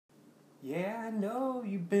Yeah, I know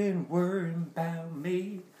you've been worrying about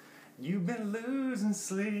me. You've been losing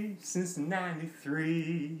sleep since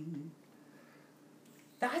 '93.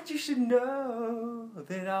 Thought you should know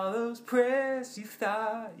that all those prayers you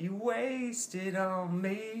thought you wasted on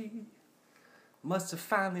me must have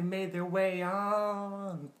finally made their way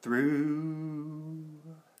on through.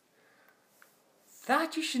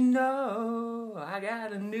 Thought you should know I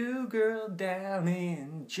got a new girl down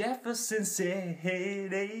in Jefferson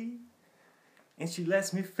City. And she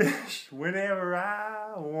lets me fish whenever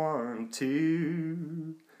I want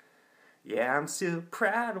to. Yeah, I'm still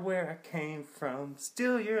proud of where I came from.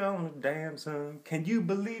 Still your only damn son. Can you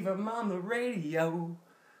believe I'm on the radio?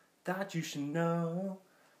 Thought you should know.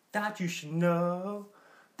 Thought you should know.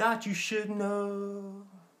 Thought you should know.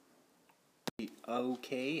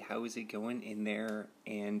 Okay, how is it going in there?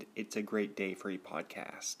 And it's a great day for a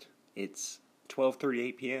podcast. It's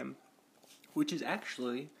 12:38 p.m., which is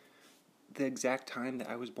actually the exact time that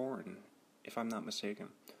I was born, if I'm not mistaken.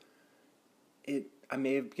 I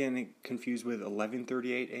may have been confused with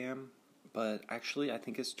 11:38 a.m., but actually I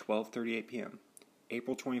think it's 12:38 p.m.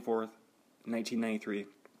 April 24th, 1993.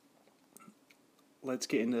 Let's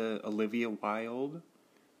get into Olivia Wilde.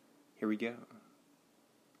 Here we go.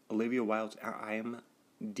 Olivia Wilde's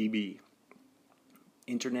IMDb.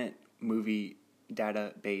 Internet Movie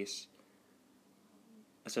Database.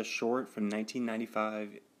 It's a short from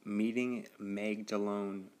 1995, Meeting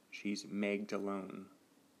Magdalene. She's Magdalene.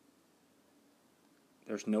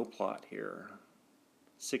 There's no plot here.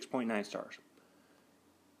 6.9 stars.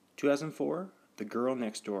 2004, The Girl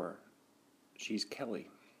Next Door. She's Kelly.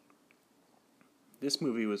 This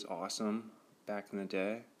movie was awesome back in the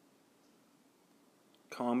day.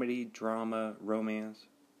 Comedy, drama, romance.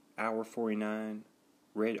 Hour 49.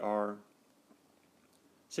 Rated R.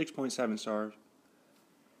 6.7 stars.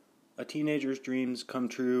 A teenager's dreams come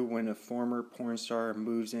true when a former porn star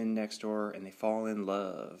moves in next door and they fall in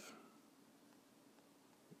love.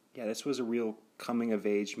 Yeah, this was a real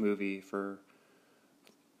coming-of-age movie for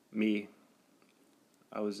me.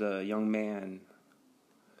 I was a young man.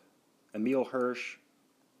 Emile Hirsch,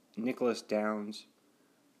 Nicholas Downs,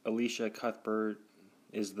 Alicia Cuthbert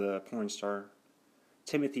is the porn star.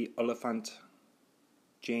 Timothy Olyphant,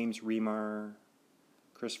 James Remar,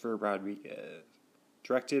 Christopher Rodriguez.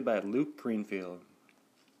 Directed by Luke Greenfield.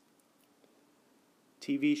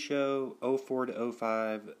 TV show 04 to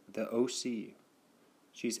 05, The O.C.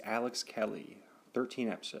 She's Alex Kelly. 13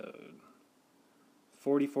 episodes.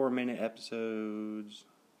 44-minute episodes.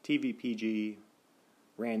 TV PG.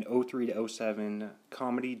 Ran 03 to 07.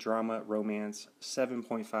 Comedy, drama, romance.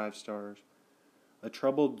 7.5 stars. A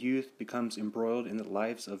troubled youth becomes embroiled in the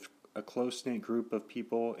lives of a close-knit group of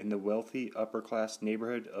people in the wealthy upper-class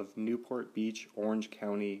neighborhood of Newport Beach, Orange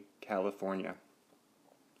County, California.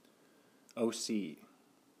 O.C.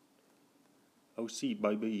 O.C.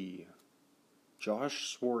 baby.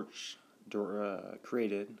 Josh Schwartz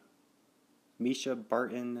created. Misha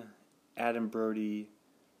Barton, Adam Brody,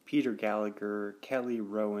 Peter Gallagher, Kelly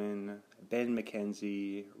Rowan, Ben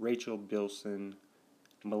McKenzie, Rachel Bilson,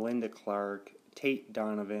 Melinda Clark, Tate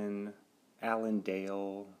Donovan, Alan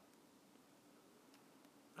Dale.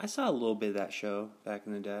 I saw a little bit of that show back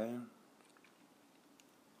in the day.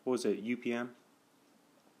 What was it, UPM?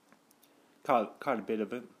 Caught a bit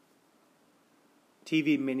of it.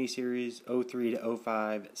 TV miniseries 03 to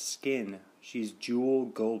 05, Skin. She's Jewel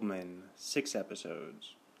Goldman. 6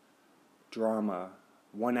 episodes. Drama,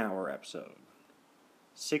 1 hour episode.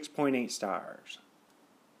 6.8 stars.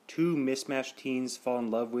 2 mismatched teens fall in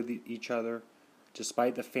love with each other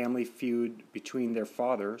despite the family feud between their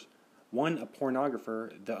fathers. One a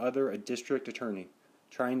pornographer, the other a district attorney,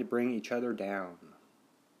 trying to bring each other down.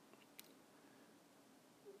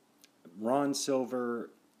 Ron Silver,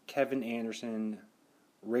 Kevin Anderson,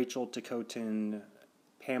 Rachel Ticotin,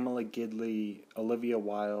 Pamela Gidley, Olivia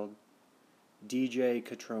Wilde, DJ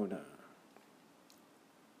Catrona.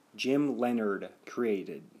 Jim Leonard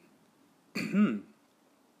created.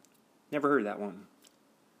 Never heard of that one.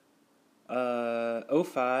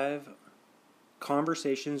 05,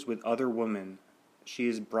 Conversations with Other Women. She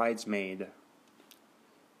is Bridesmaid.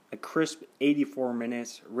 A crisp 84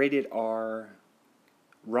 minutes, rated R,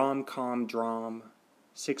 rom-com dram,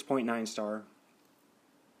 6.9 star.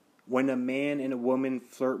 When a man and a woman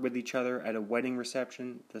flirt with each other at a wedding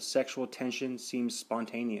reception, the sexual tension seems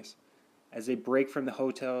spontaneous. As they break from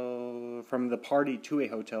the party to a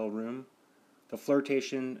hotel room, the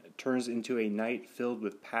flirtation turns into a night filled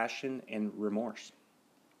with passion and remorse.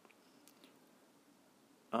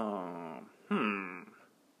 I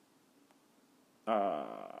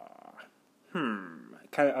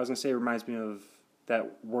was gonna say it reminds me of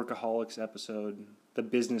that Workaholics episode, the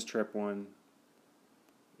business trip one,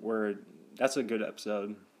 where that's a good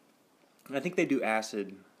episode. I think they do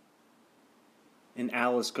acid. And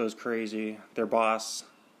Alice goes crazy, their boss.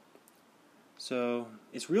 So,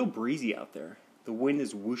 it's real breezy out there. The wind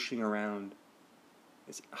is whooshing around.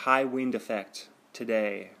 It's high wind effect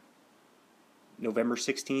today. November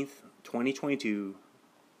 16th, 2022.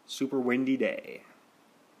 Super windy day.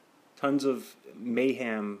 Tons of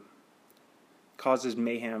mayhem. Causes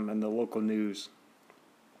mayhem in the local news.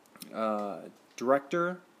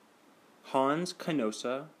 Director Hans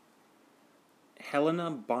Canosa, Helena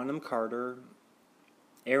Bonham Carter,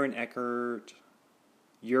 Aaron Eckert,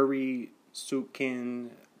 Yuri Sukin,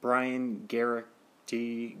 Brian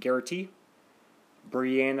Garrity,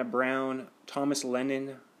 Brianna Brown, Thomas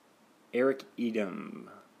Lennon, Eric Edom,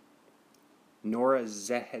 Nora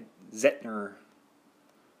Zetner.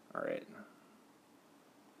 All right.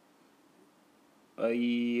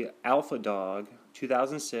 Alpha Dog,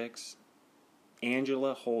 2006,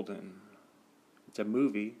 Angela Holden. It's a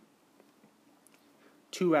movie.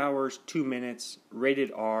 2 hours, 2 minutes,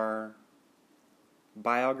 rated R,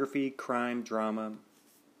 biography, crime, drama,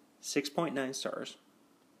 6.9 stars.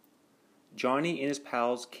 Johnny and his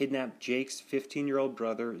pals kidnapped Jake's 15-year-old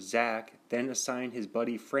brother, Zach, then assigned his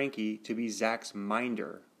buddy Frankie to be Zach's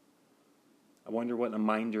minder. I wonder what a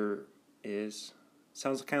minder is.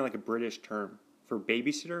 Sounds kind of like a British term for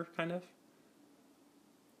babysitter, kind of.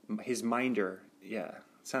 His minder, yeah.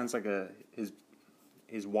 Sounds like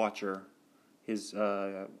his watcher, his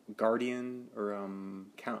guardian or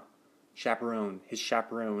chaperone, his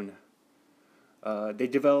chaperone. They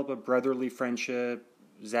develop a brotherly friendship.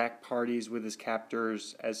 Zach parties with his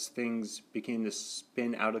captors as things begin to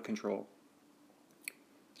spin out of control.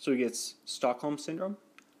 So he gets Stockholm Syndrome?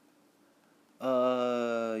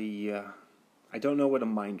 Yeah. I don't know what a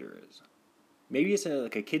minder is. Maybe it's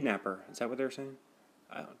like a kidnapper. Is that what they're saying?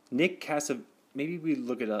 I don't know. Nick maybe we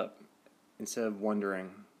look it up instead of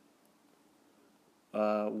wondering.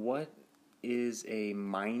 What is a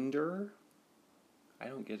minder? I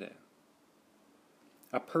don't get it.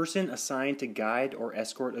 A person assigned to guide or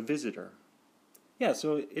escort a visitor. Yeah,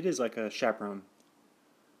 so it is like a chaperone.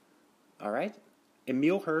 All right.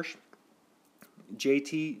 Emile Hirsch,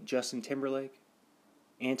 JT, Justin Timberlake,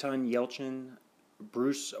 Anton Yelchin,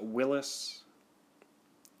 Bruce Willis,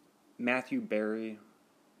 Matthew Berry,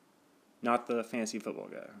 not the fantasy football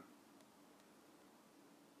guy.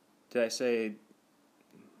 Did I say...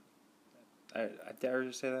 did I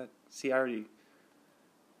already say that? See, I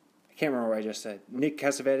can't remember what I just said. Nick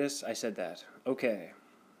Cassavetes, I said that. Okay.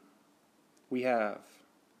 We have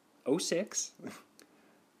 06,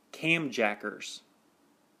 Camjackers,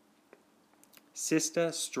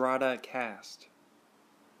 Sista Strata Cast,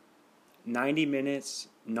 90 minutes,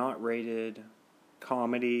 not rated,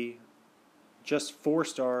 comedy, just 4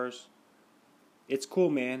 stars. It's cool,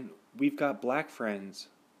 man. We've got black friends.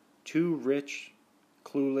 2 rich,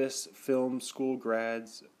 clueless film school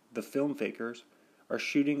grads, the Film Fakers, are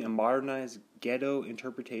shooting a modernized ghetto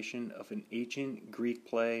interpretation of an ancient Greek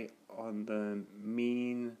play on the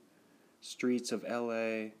mean streets of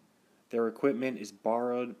L.A. Their equipment is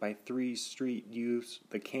borrowed by 3 street youths,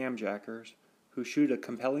 the Camjackers, who shoot a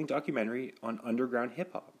compelling documentary on underground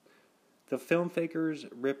hip-hop. The Film Fakers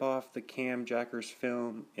rip off the Camjackers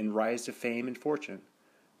film and rise to fame and fortune.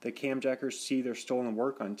 The Camjackers see their stolen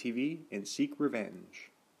work on TV and seek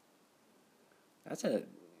revenge. That's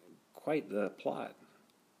quite the plot.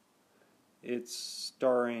 It's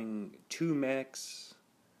starring 2 Mechs,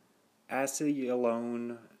 Asa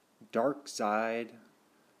Alone, Dark Side,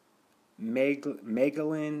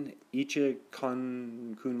 Megalyn Ichikunwa,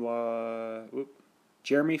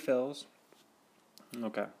 Jeremy Fells.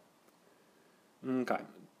 Okay.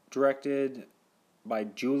 Directed by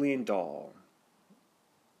Julian Dahl.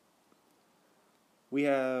 We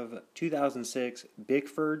have 2006,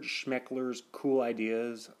 Bickford Schmeckler's Cool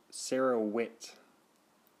Ideas, Sarah Whitt.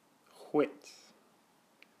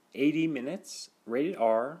 80 minutes, rated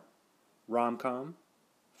R, rom-com,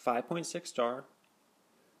 5.6 star.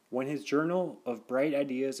 When his journal of bright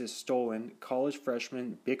ideas is stolen, college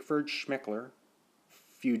freshman Bickford Schmeckler,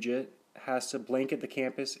 Fugit, has to blanket the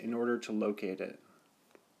campus in order to locate it.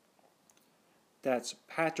 That's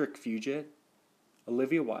Patrick Fugit,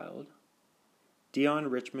 Olivia Wilde, Dion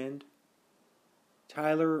Richmond,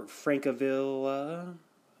 Tyler Francavilla,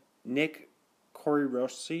 Nick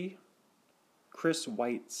Corrossi, Chris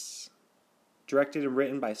Weitz. Directed and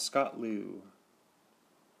written by Scott Liu.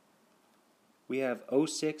 We have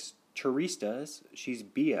 06 Turistas. She's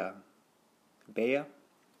Bea.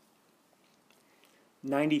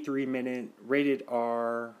 93-minute rated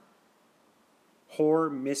R horror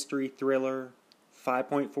mystery thriller,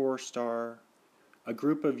 5.4 star. A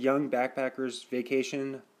group of young backpackers'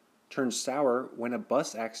 vacation turns sour when a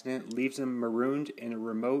bus accident leaves them marooned in a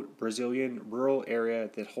remote Brazilian rural area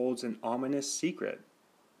that holds an ominous secret.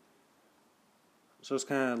 So it's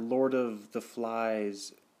kind of Lord of the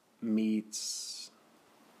Flies meets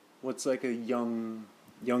what's like a young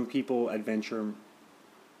people adventure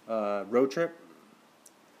road trip.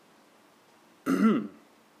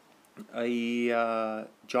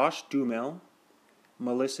 Josh Duhamel,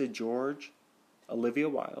 Melissa George, Olivia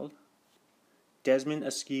Wilde, Desmond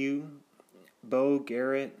Askew, Beau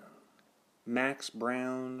Garrett, Max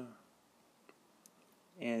Brown,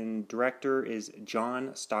 and director is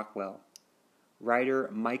John Stockwell. Writer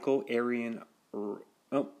Michael Arian.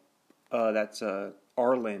 That's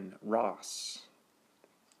Arlen Ross.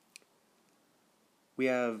 We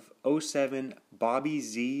have 07 Bobby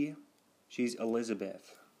Z. She's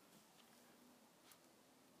Elizabeth.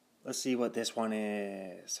 Let's see what this one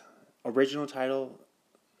is. Original title.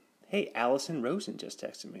 Hey, Allison Rosen just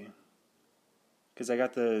texted me. Because I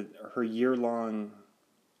got her year-long,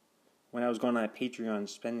 when I was going on a Patreon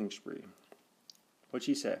spending spree. What'd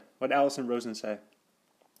she say? What'd Allison Rosen say?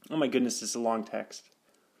 Oh my goodness, this is a long text.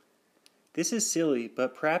 This is silly,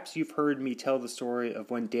 but perhaps you've heard me tell the story of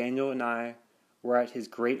when Daniel and I were at his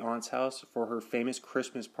great-aunt's house for her famous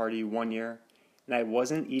Christmas party one year, and I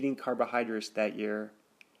wasn't eating carbohydrates that year,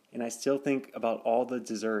 and I still think about all the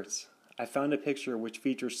desserts. I found a picture which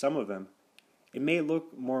features some of them. It may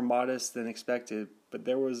look more modest than expected, but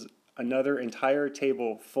there was another entire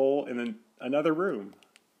table full in another room.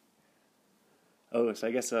 Oh, so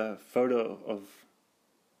I guess a photo of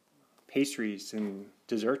pastries and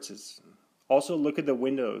desserts is... Also, look at the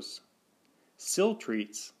windows. Sill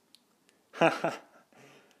treats. Haha.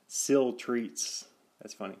 Sill treats.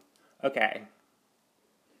 That's funny. Okay.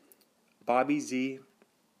 Bobby Z.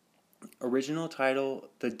 Original title,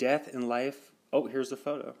 The Death and Life... Oh, here's the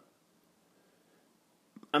photo.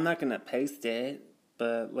 I'm not going to post it,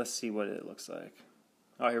 but let's see what it looks like.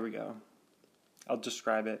 Oh, here we go. I'll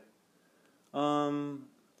describe it.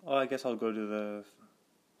 I guess I'll go to the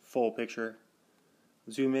full picture.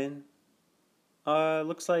 Zoom in.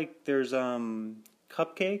 Looks like there's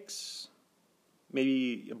cupcakes,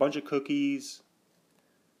 maybe a bunch of cookies,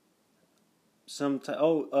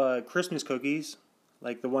 Christmas cookies,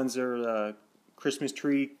 like the ones that are Christmas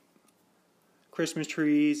trees,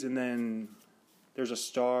 and then there's a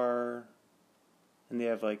star, and they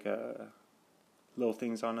have like little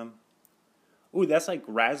things on them. Ooh, that's like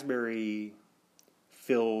raspberry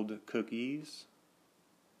filled cookies.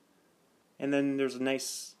 And then there's a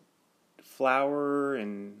nice flower,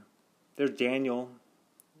 and there's Daniel,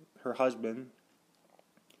 her husband,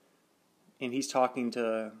 and he's talking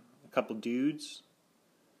to a couple dudes.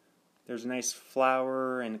 There's a nice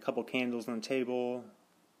flower and a couple candles on the table.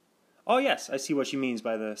 Oh yes, I see what she means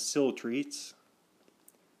by the sill treats.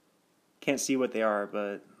 Can't see what they are,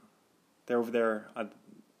 but they're over there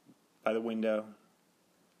by the window.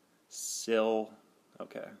 Sill.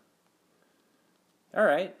 Okay. All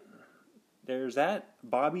right. There's that.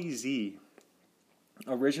 Bobby Z.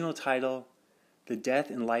 Original title, The Death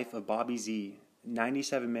and Life of Bobby Z.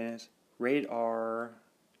 97 minutes. Rated R.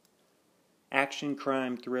 Action,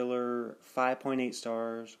 crime, thriller. 5.8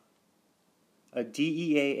 stars. A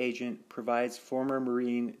DEA agent provides former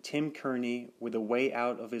Marine Tim Kearney with a way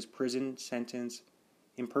out of his prison sentence.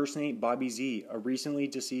 Impersonate Bobby Z, a recently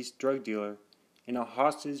deceased drug dealer, in a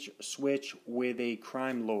hostage switch with a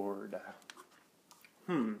crime lord.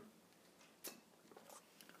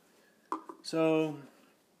 So,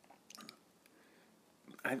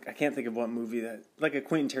 I can't think of what movie that... Like a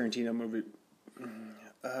Quentin Tarantino movie.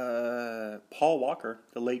 Paul Walker,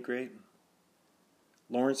 the late great.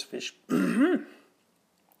 Lawrence Fishburne,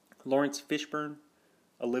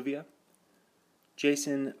 Olivia.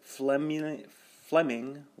 Jason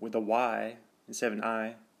Fleming with a Y instead of an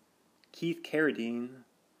I. Keith Carradine.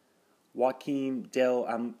 Joaquin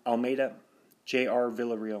Del Almeida. J.R.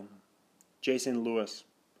 Villarreal. Jason Lewis.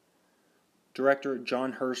 Director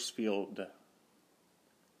John Hurstfield.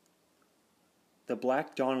 The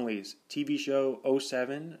Black Donnellys TV show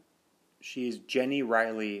 07. She is Jenny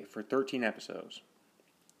Riley for 13 episodes.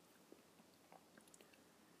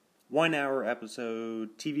 1 hour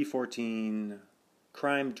episode, TV 14,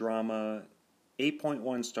 crime drama,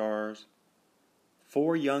 8.1 stars.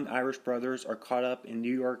 4 young Irish brothers are caught up in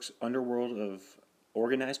New York's underworld of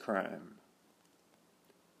organized crime.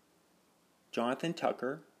 Jonathan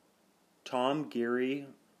Tucker, Tom Geary,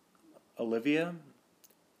 Olivia,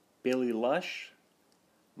 Billy Lush,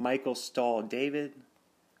 Michael Stahl David,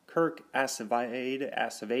 Kirk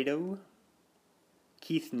Acevedo,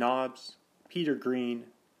 Keith Nobbs, Peter Green,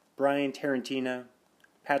 Brian Tarantina,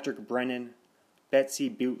 Patrick Brennan, Betsy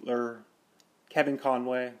Butler, Kevin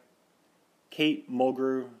Conway, Kate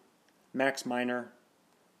Mulgrew, Max Miner,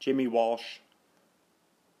 Jimmy Walsh,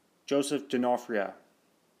 Joseph D'Onofrio.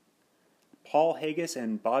 Paul Haggis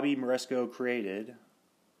and Bobby Moresco created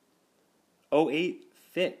 '08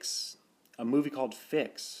 Fix, a movie called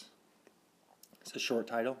Fix. It's a short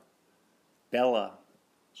title. Bella.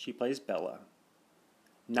 She plays Bella.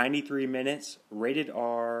 93 minutes, rated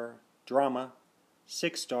R, drama,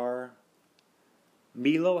 6-star.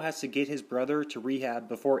 Milo has to get his brother to rehab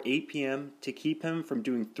before 8 p.m. to keep him from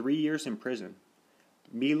doing 3 years in prison.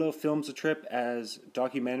 Milo films the trip as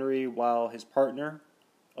documentary while his partner,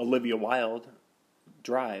 Olivia Wilde,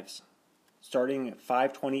 drives, starting at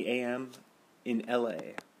 5:20 a.m. in LA.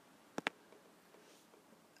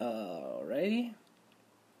 Alrighty.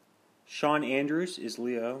 Sean Andrews is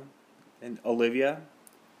Leo, and Olivia.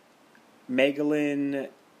 Megalyn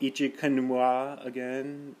Ichikanua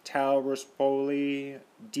again. Tal Rospoli,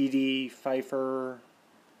 Dee Pfeiffer.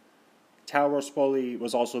 Tal Rospoli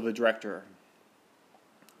was also the director.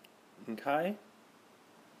 Okay.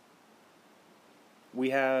 We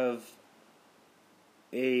have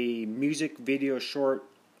a music video short,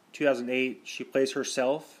 2008. She plays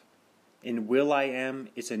herself in will.i.am,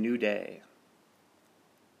 It's a New Day.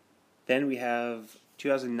 Then we have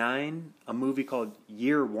 2009, a movie called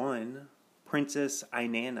Year One, Princess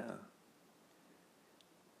Inanna.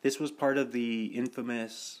 This was part of the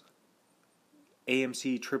infamous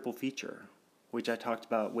AMC triple feature, which I talked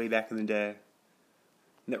about way back in the day,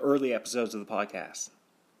 in the early episodes of the podcast.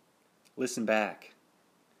 Listen back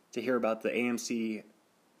to hear about the AMC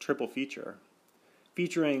triple feature,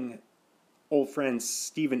 featuring old friend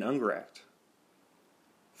Steven Ungrecht,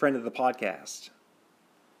 friend of the podcast.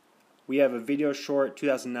 We have a video short,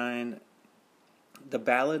 2009, The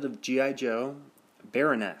Ballad of G.I. Joe,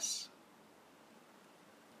 Baroness.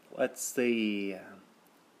 Let's see.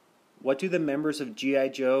 What do the members of G.I.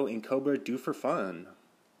 Joe and Cobra do for fun?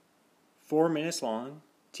 4 minutes long,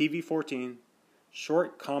 TV 14,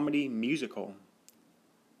 short comedy musical,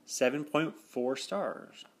 7.4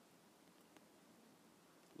 stars.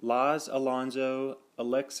 Laz Alonso,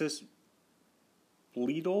 Alexis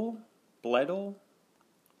Bledel,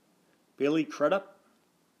 Billy Crudup,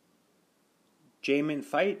 Jamin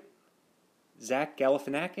Fight, Zach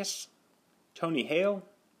Galifianakis, Tony Hale,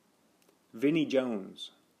 Vinnie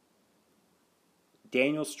Jones.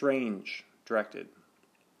 Daniel Strange directed.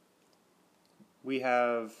 We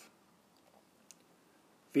have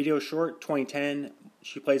video short, 2010.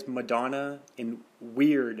 She plays Madonna in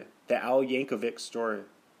Weird, the Al Yankovic story.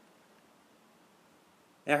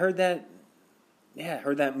 And I heard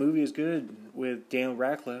that movie is good with Daniel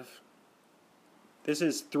Radcliffe. This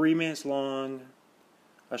is 3 minutes long,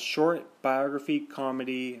 a short biography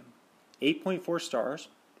comedy, 8.4 stars.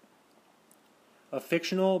 A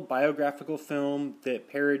fictional biographical film that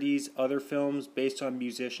parodies other films based on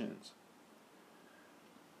musicians.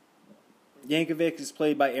 Yankovic is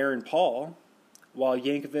played by Aaron Paul, while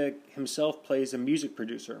Yankovic himself plays a music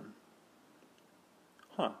producer.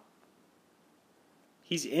 Huh.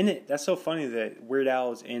 He's in it. That's so funny that Weird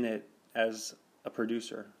Al is in it as a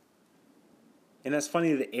producer. And that's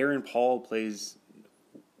funny that Aaron Paul plays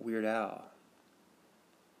Weird Al.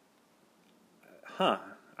 Huh.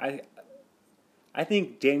 I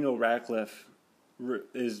think Daniel Radcliffe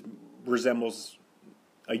resembles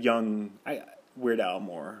a young Weird Al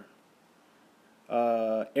more.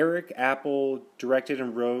 Eric Apple directed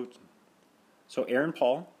and wrote. So Aaron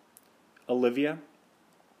Paul, Olivia,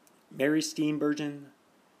 Mary Steenburgen,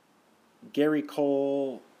 Gary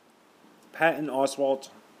Cole, Patton Oswalt,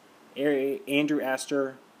 Andrew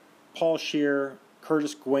Astor, Paul Scheer,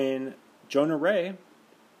 Curtis Gwynn, Jonah Ray.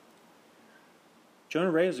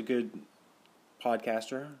 Jonah Ray is a good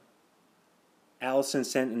podcaster. Allison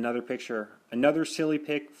sent another picture. Another silly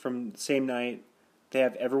pic from the same night. They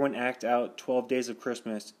have everyone act out 12 Days of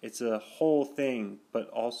Christmas. It's a whole thing, but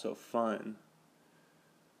also fun.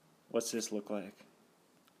 What's this look like?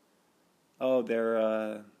 Oh,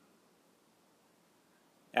 they're...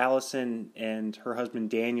 Allison and her husband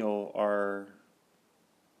Daniel are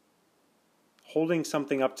holding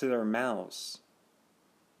something up to their mouths.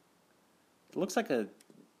 It looks like a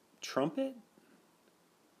trumpet?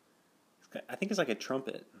 I think it's like a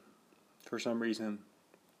trumpet for some reason.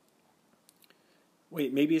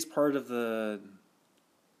 Wait, maybe it's part of the...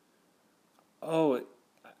 Oh,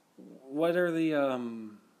 what are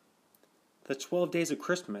the 12 Days of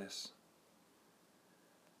Christmas?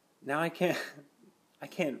 Now I can't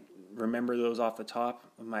remember those off the top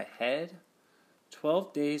of my head.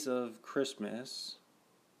 12 Days of Christmas.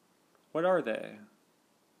 What are they?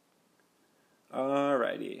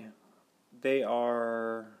 Alrighty. They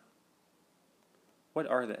are... What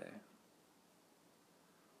are they?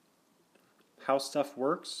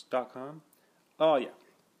 HowStuffWorks.com? Oh, yeah.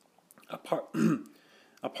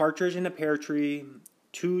 A partridge in a pear tree,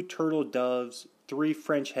 2 turtle doves, 3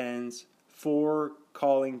 French hens, 4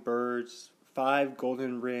 calling birds, 5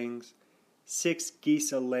 golden rings, 6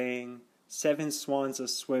 geese a-laying, 7 swans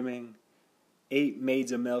a-swimming, 8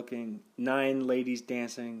 maids a-milking, 9 ladies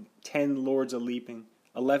dancing, 10 lords a-leaping,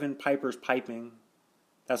 11 pipers piping.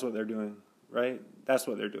 That's what they're doing, right? That's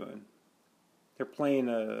what they're doing. They're playing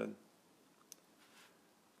a...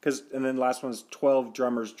 And then the last one's 12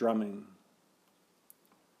 drummers drumming.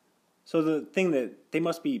 So the thing that they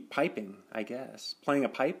must be piping, I guess. Playing a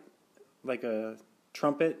pipe? Like a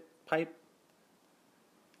trumpet pipe?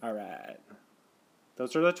 Alright.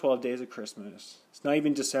 Those are the 12 days of Christmas. It's not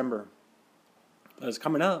even December. But it's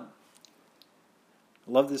coming up.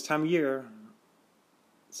 I love this time of year.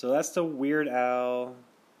 So that's the Weird Al.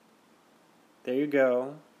 There you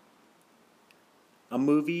go. A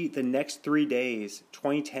movie, The Next 3 Days,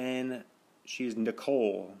 2010. She's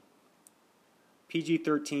Nicole.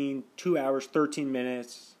 PG-13, 2 hours, 13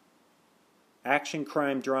 minutes. Action,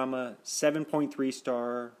 crime, drama, 7.3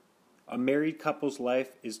 star. A married couple's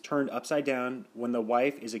life is turned upside down when the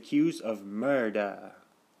wife is accused of murder.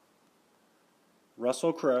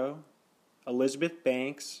 Russell Crowe, Elizabeth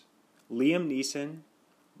Banks, Liam Neeson,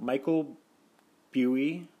 Michael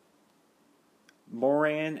Buie,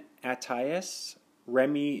 Moran Attias,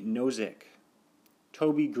 Remy Nozick,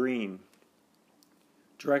 Toby Green,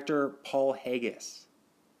 director Paul Haggis.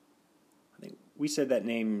 I think we said that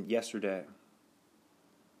name yesterday.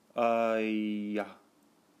 Yeah.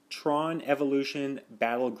 Tron Evolution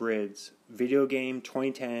Battle Grids, video game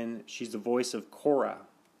 2010. She's the voice of Korra.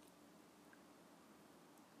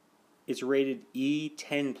 It's rated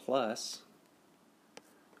E10+.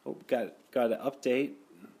 Oh, got an update.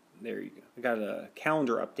 There you go. I got a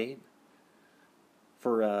calendar update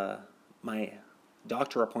for my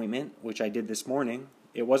doctor appointment, which I did this morning.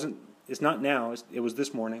 It's not now, it was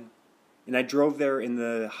this morning. And I drove there in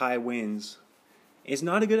the high winds. It's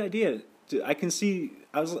not a good idea. I can see,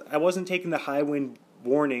 I wasn't taking the high wind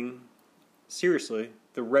warning seriously.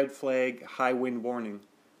 The red flag high wind warning.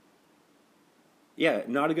 Yeah,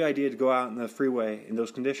 not a good idea to go out in the freeway in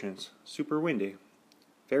those conditions. Super windy.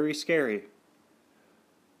 Very scary.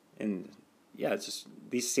 And yeah, it's just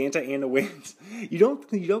these Santa Ana winds. You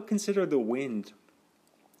don't consider the wind.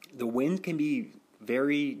 The wind can be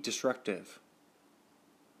very destructive.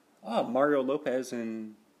 Oh, Mario Lopez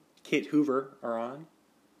and Kit Hoover are on.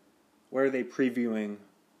 Where are they previewing?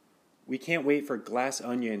 We can't wait for Glass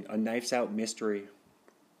Onion, a Knives Out mystery.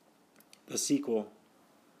 The sequel.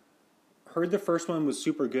 Heard the first one was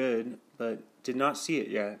super good, but did not see it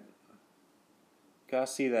yet. Gotta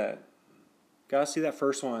see that. Gotta see that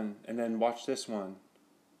first one, and then watch this one.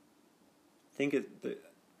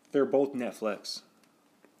 They're both Netflix.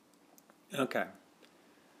 Okay.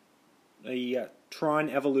 Tron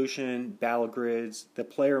Evolution Battle Grids. The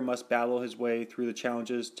player must battle his way through the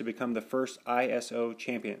challenges to become the first ISO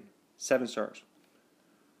champion. 7 stars.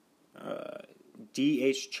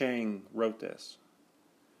 D.H. Chang wrote this.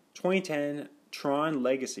 2010 Tron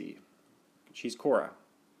Legacy. She's Korra.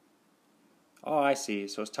 Oh, I see.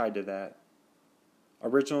 So it's tied to that.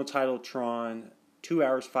 Original title Tron. 2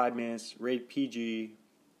 hours, 5 minutes. Rated PG.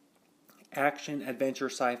 Action, adventure,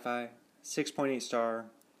 sci-fi. 6.8 star.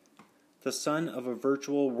 The son of a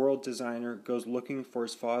virtual world designer goes looking for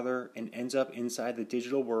his father and ends up inside the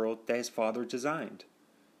digital world that his father designed.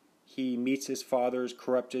 He meets his father's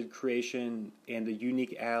corrupted creation and a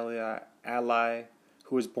unique ally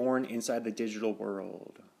who was born inside the digital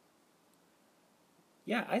world.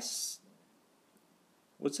 Yeah,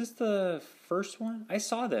 was this the first one? I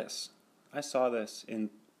saw this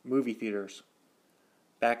in movie theaters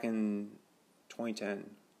back in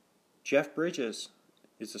 2010. Jeff Bridges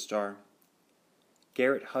is the star.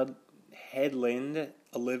 Garrett Hedlund,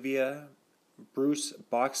 Olivia, Bruce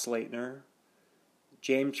Boxleitner,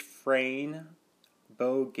 James Frain,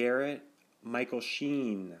 Bo Garrett, Michael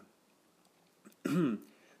Sheen.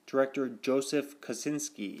 Director Joseph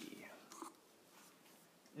Kosinski.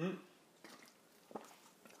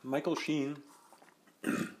 Michael Sheen,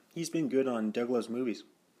 he's been good on Douglas movies.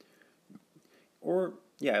 It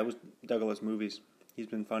was Douglas movies. He's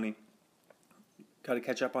been funny. Got to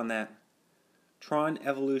catch up on that. Tron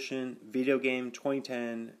Evolution, video game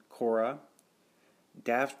 2010, Korra.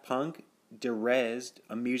 Daft Punk, Derezed,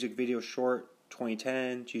 a music video short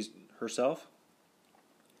 2010, she's herself.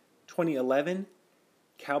 2011,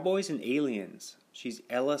 Cowboys and Aliens, She's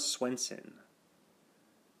Ella Swenson.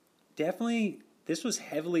 Definitely, this was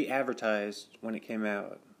heavily advertised when it came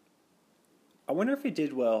out. I wonder if it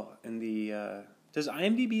did well in the... does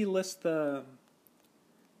IMDb list the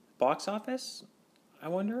box office? I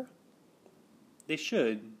wonder. They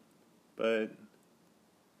should, but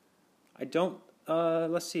I don't...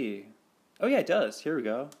 let's see. Oh yeah, it does. Here we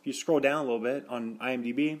go. If you scroll down a little bit on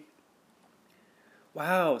IMDb.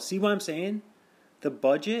 Wow, see what I'm saying? The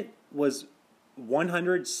budget was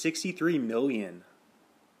 $163 million.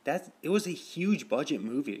 It was a huge budget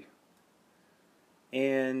movie.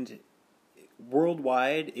 And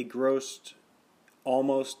worldwide, it grossed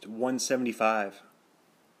almost 175.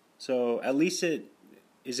 So at least it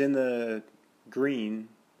is in the green,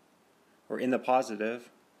 or in the positive.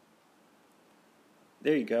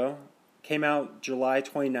 There you go. Came out July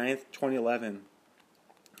 29th, 2011.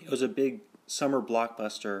 It was a big summer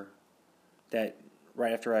blockbuster that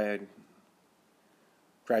right after I had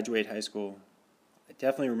graduated high school. I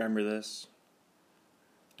definitely remember this.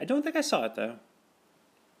 I don't think I saw it though.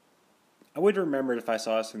 I would remember it if I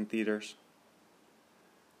saw this in theaters.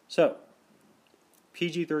 So,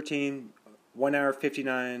 PG-13, 1 hour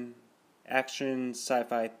 59, action,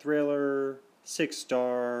 sci-fi thriller,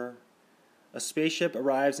 6-star. A spaceship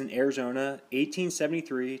arrives in Arizona,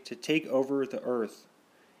 1873, to take over the Earth.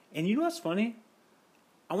 And you know what's funny?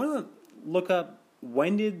 I want to look up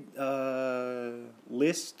when did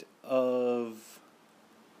list of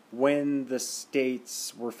when the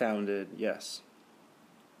states were founded. Yes.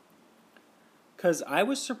 Because I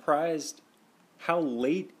was surprised how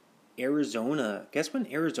late Arizona... Guess when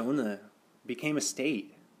Arizona became a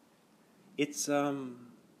state? It's,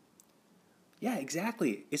 yeah,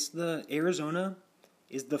 exactly. Arizona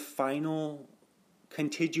is the final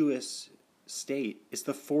contiguous state. It's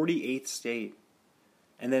the 48th state.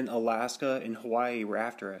 And then Alaska and Hawaii were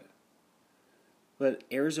after it. But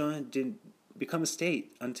Arizona didn't become a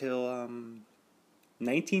state until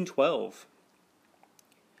 1912.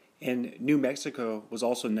 And New Mexico was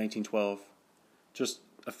also 1912, just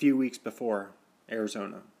a few weeks before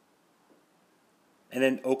Arizona. And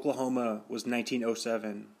then Oklahoma was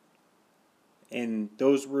 1907. And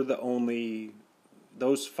those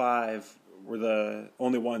five were the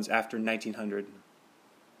only ones after 1900.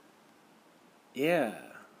 Yeah.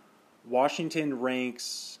 Washington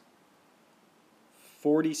ranks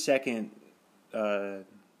 42nd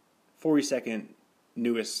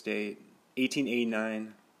newest state,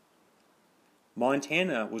 1889.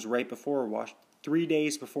 Montana was right before 3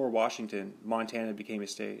 days before Washington, Montana became a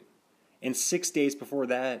state. And 6 days before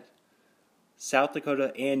that, South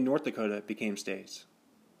Dakota and North Dakota became states.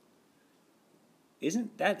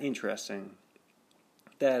 Isn't that interesting?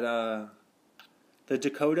 That the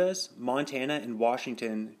Dakotas, Montana, and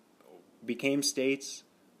Washington became states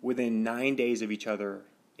within 9 days of each other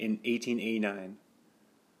in 1889.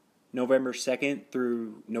 November 2nd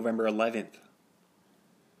through November 11th.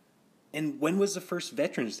 And when was the first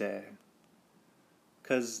Veterans Day?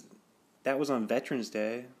 Because that was on Veterans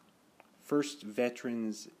Day. First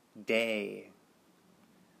Veterans Day.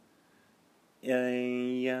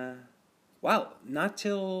 Wow, not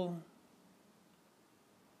till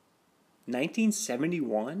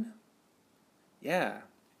 1971? Yeah,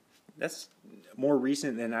 that's more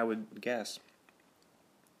recent than I would guess.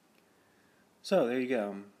 So, there you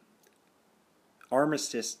go.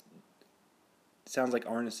 Armistice. Sounds like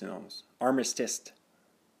artisan almost. Armistice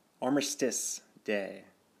Day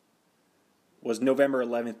was November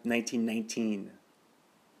 11th, 1919.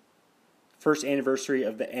 First anniversary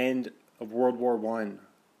of the end of World War I.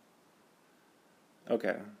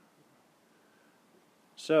 Okay.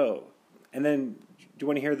 So, and then, do you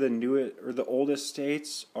want to hear the newest or the oldest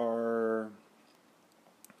states? They're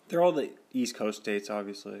all the East Coast states,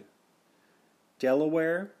 obviously.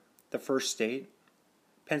 Delaware, the first state.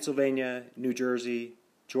 Pennsylvania, New Jersey,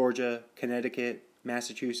 Georgia, Connecticut,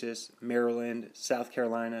 Massachusetts, Maryland, South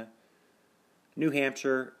Carolina, New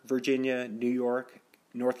Hampshire, Virginia, New York,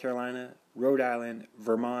 North Carolina, Rhode Island,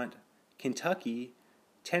 Vermont, Kentucky,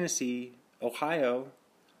 Tennessee, Ohio,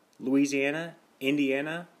 Louisiana,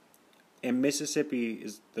 Indiana, and Mississippi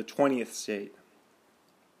is the 20th state.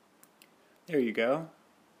 There you go.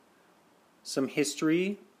 Some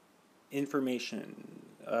history information.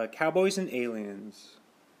 Cowboys and aliens.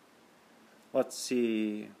 Let's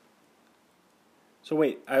see. So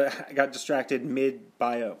wait, I got distracted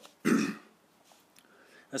mid-bio.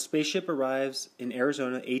 A spaceship arrives in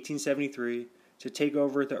Arizona, 1873, to take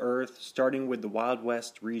over the Earth, starting with the Wild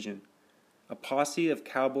West region. A posse of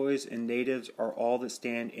cowboys and natives are all that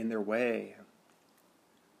stand in their way.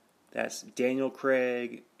 That's Daniel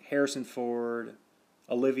Craig, Harrison Ford,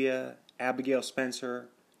 Olivia, Abigail Spencer,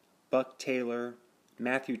 Buck Taylor,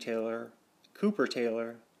 Matthew Taylor, Cooper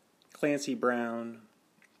Taylor, Clancy Brown,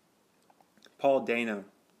 Paul Dano.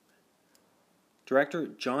 Director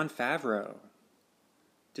Jon Favreau.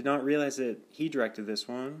 Did not realize that he directed this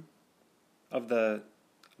one. Of the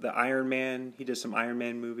Iron Man, he did some Iron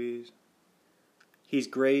Man movies. He's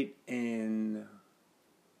great in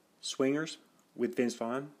Swingers with Vince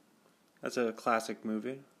Vaughn. That's a classic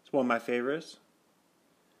movie. It's one of my favorites.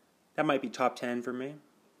 That might be top 10 for me.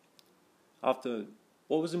 What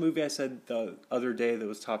was the movie I said the other day that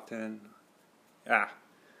was top 10?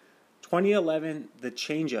 2011, The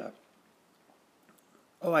Change-Up.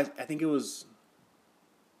 Oh, I think it was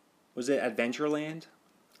it Adventureland?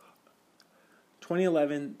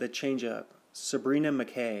 2011, The Change-Up. Sabrina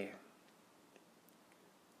McKay.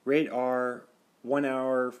 Rated R, 1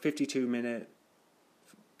 hour, 52 minute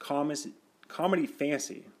comedy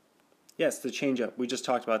fantasy. Yes, The Change-Up. We just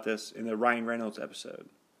talked about this in the Ryan Reynolds episode.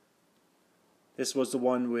 This was the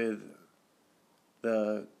one with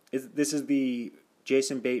this is the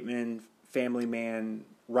Jason Bateman, Family Man,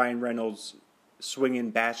 Ryan Reynolds swinging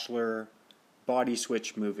bachelor body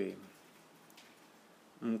switch movie.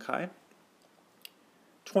 Okay.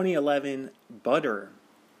 2011, Butter.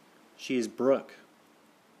 She is Brooke.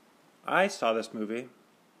 I saw this movie.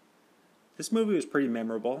 This movie was pretty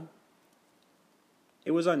memorable.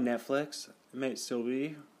 It was on Netflix. It might still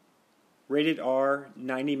be. Rated R,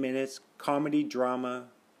 90 minutes, comedy drama,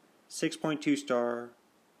 6.2 star.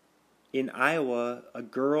 In Iowa, a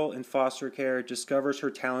girl in foster care discovers her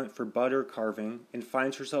talent for butter carving and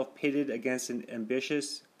finds herself pitted against an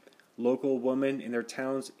ambitious local woman in their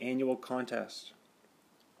town's annual contest.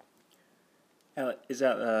 Is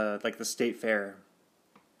at like the state fair.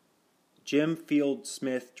 Jim Field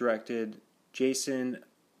Smith directed. Jason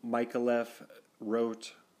Michaeleff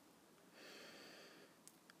wrote.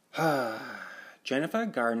 Jennifer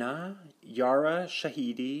Garner, Yara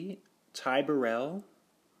Shahidi, Ty Burrell,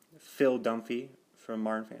 Phil Dunphy from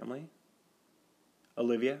Modern Family,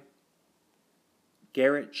 Olivia,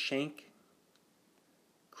 Garrett Shank,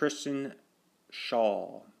 Kristen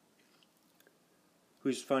Shaw,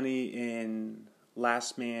 who's funny in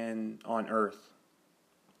Last Man on Earth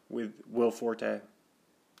with Will Forte,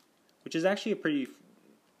 which is actually it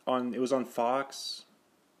was on Fox.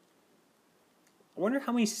 I wonder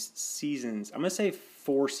how many seasons. I'm going to say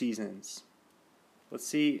 4 seasons. Let's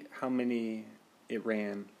see how many it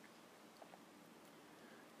ran.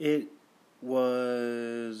 It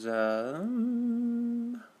was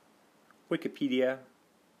Wikipedia.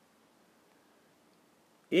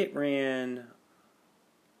 It ran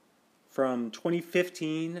from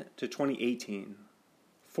 2015 to 2018.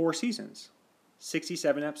 4 seasons.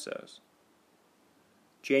 67 episodes.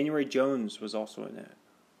 January Jones was also in it.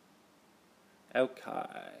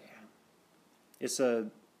 Okay. It's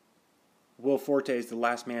Will Forte's The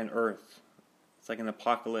Last Man on Earth. It's like an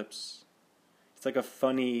apocalypse. It's like a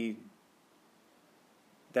funny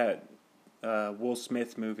Will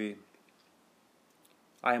Smith movie.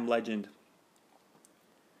 I Am Legend.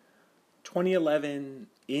 2011,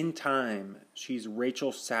 In Time. She's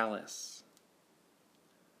Rachel Salas.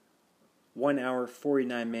 1 hour,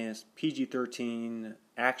 49 minutes, PG-13,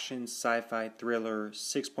 action, sci-fi, thriller,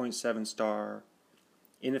 6.7 star.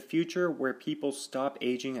 In a future where people stop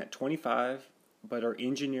aging at 25, but are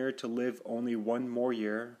engineered to live only 1 more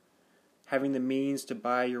year, having the means to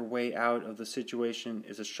buy your way out of the situation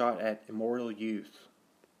is a shot at immortal youth.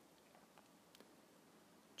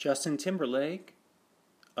 Justin Timberlake,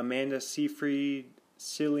 Amanda Seyfried,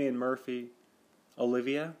 Cillian Murphy,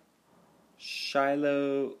 Olivia,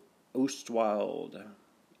 Shiloh Ostwald,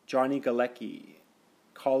 Johnny Galecki,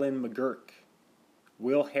 Colin McGurk,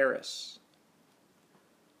 Will Harris,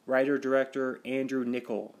 writer-director Andrew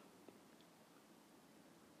Niccol.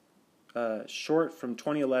 Short from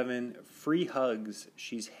 2011, Free Hugs,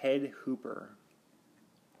 she's Head Hooper.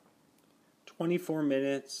 24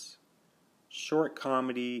 minutes, short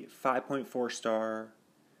comedy, 5.4 star.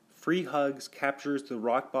 Free Hugs captures the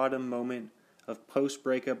rock-bottom moment of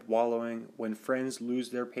post-breakup wallowing when friends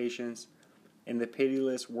lose their patience and the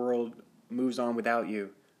pitiless world moves on without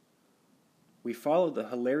you. We follow the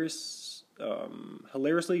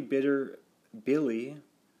hilariously bitter Billy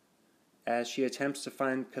as she attempts to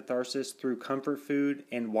find catharsis through comfort food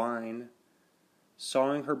and wine,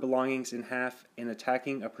 sawing her belongings in half and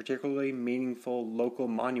attacking a particularly meaningful local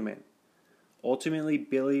monument. Ultimately,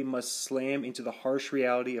 Billy must slam into the harsh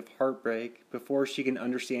reality of heartbreak before she can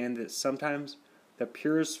understand that sometimes the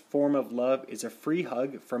purest form of love is a free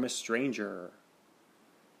hug from a stranger.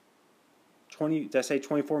 Did I say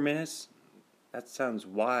 24 minutes? That sounds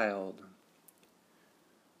wild.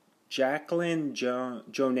 Jacqueline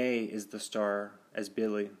Jonay is the star as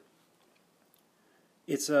Billy.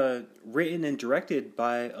 It's written and directed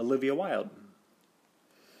by Olivia Wilde.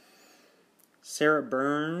 Sarah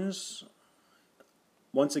Burns,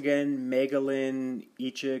 once again, Megalyn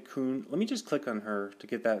Icha-Kun. Let me just click on her to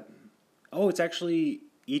get that. Oh, it's actually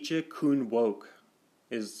Icha-Kun-Wook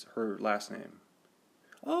is her last name.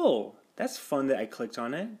 Oh, that's fun that I clicked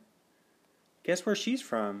on it. Guess where she's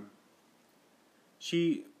from?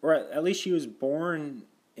 Or at least she was born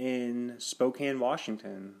in Spokane,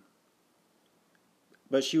 Washington.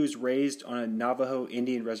 But she was raised on a Navajo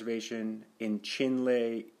Indian reservation in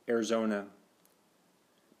Chinle, Arizona.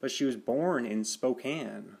 But she was born in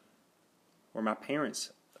Spokane, where my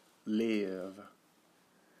parents live.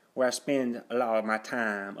 Where I spend a lot of my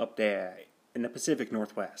time up there in the Pacific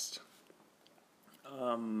Northwest.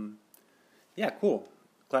 Yeah, cool.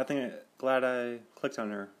 Glad I clicked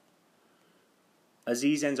on her.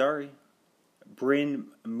 Aziz Ansari, Bryn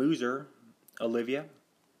Mooser, Olivia,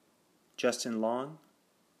 Justin Long,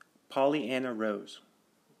 Pollyanna Rose,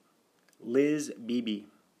 Liz Beebe.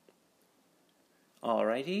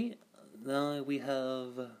 Alrighty, now we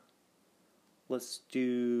have, let's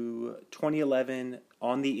do 2011,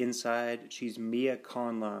 On the Inside. She's Mia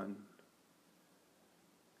Conlon.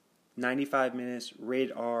 95 minutes,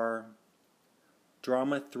 rated R,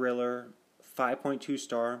 drama thriller, 5.2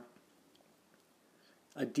 star.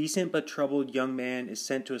 A decent but troubled young man is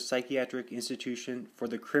sent to a psychiatric institution for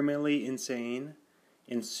the criminally insane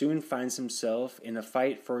and soon finds himself in a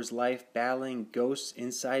fight for his life battling ghosts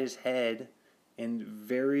inside his head and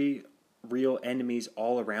very real enemies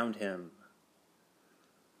all around him.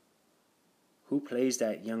 Who plays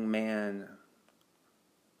that young man?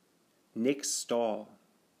 Nick Stahl.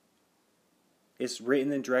 It's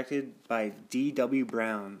written and directed by D.W.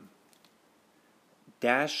 Brown.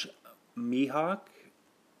 Dash Mihawk,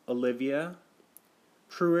 Olivia,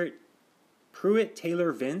 Pruitt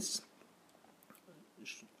Taylor Vince.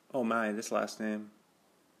 Oh my, this last name.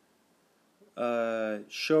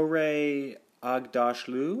 Shorey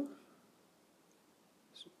Aghdashloo.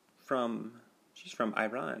 She's from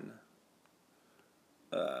Iran.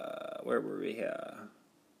 Where were we here?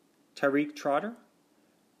 Tariq Trotter,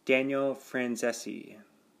 Daniel Franzesi.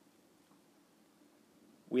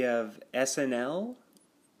 We have SNL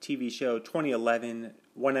TV show 2011,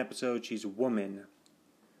 one episode, she's a woman.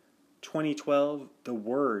 2012, The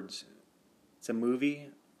Words. It's a movie,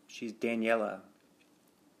 she's Daniela.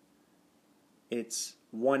 It's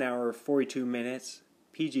 1 hour, 42 minutes,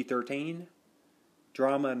 PG-13.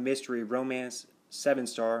 Drama, mystery, romance,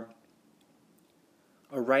 7-star.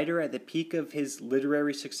 A writer at the peak of his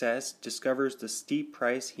literary success discovers the steep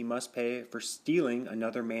price he must pay for stealing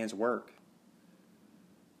another man's work.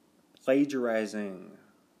 Plagiarizing.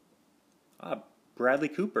 Bradley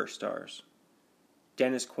Cooper stars.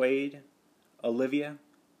 Dennis Quaid, Olivia,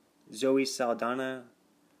 Zoe Saldana,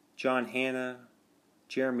 John Hannah,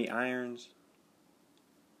 Jeremy Irons,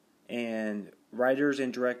 and writers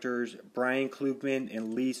and directors Brian Klugman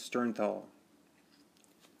and Lee Sternthal.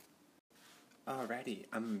 Alrighty,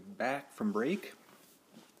 I'm back from break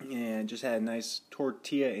and just had a nice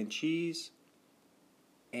tortilla and cheese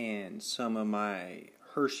and some of my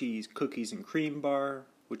Hershey's cookies and cream bar,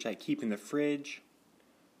 which I keep in the fridge.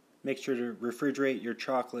 Make sure to refrigerate your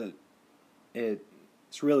chocolate.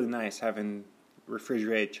 It's really nice having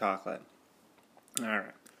refrigerated chocolate.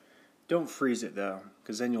 Alright. Don't freeze it though,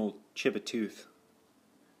 because then you'll chip a tooth.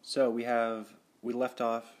 So we left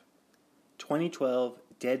off 2012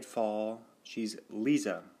 Deadfall. She's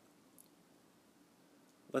Lisa.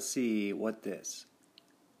 Let's see what this.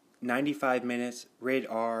 95 minutes, rated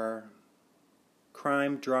R,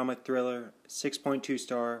 crime, drama, thriller, 6.2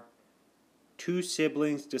 star. Two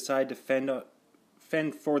siblings decide to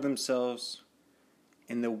fend for themselves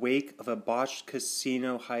in the wake of a botched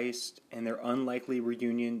casino heist and their unlikely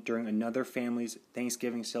reunion during another family's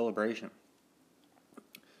Thanksgiving celebration.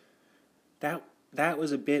 That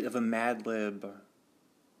was a bit of a Mad Lib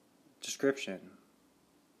description.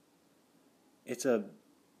 It's a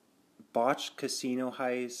botched casino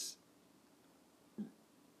heist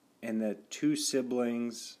and the two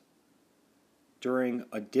siblings during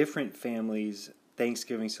a different family's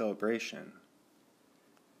Thanksgiving celebration.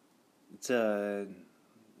 It's a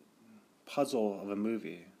puzzle of a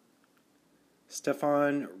movie.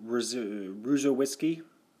 Stefan Ruzowitzki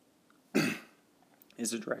is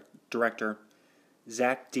the director.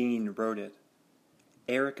 Zach Dean wrote it.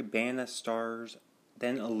 Eric Bana stars,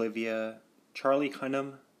 then Olivia, Charlie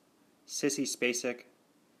Hunnam, Sissy Spacek,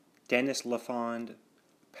 Dennis LaFond,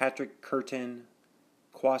 Patrick Curtin,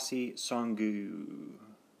 Kwasi Songu.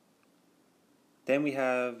 Then we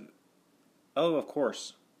have Oh, of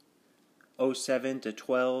course. 07 to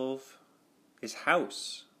 12 is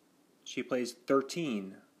House. She plays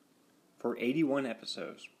 13 for 81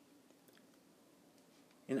 episodes.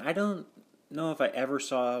 And I don't know if I ever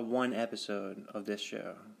saw one episode of this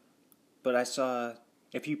show. But I saw,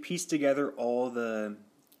 if you piece together all the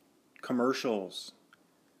commercials,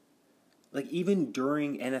 like even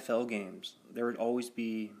during NFL games, there would always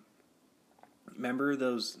be, remember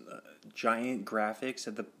those giant graphics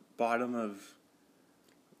at the bottom of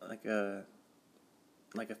like a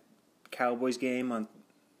Cowboys game on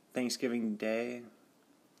Thanksgiving Day?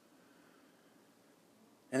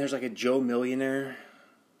 And there's like a Joe Millionaire.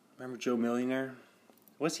 Remember Joe Millionaire?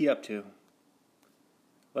 What's he up to?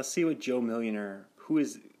 Let's see what Joe Millionaire, who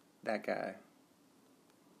is that guy?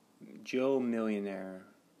 Joe Millionaire.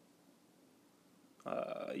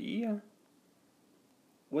 Yeah.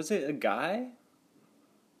 Was it a guy?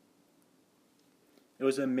 It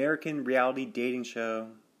was an American reality dating show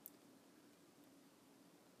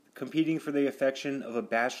competing for the affection of a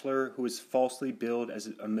bachelor who was falsely billed as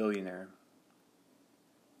a millionaire.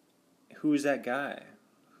 Who is that guy?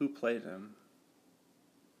 Who played him?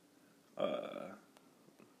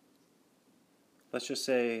 Let's just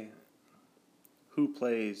say, who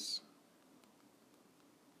plays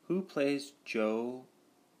Joe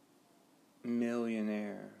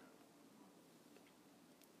Millionaire?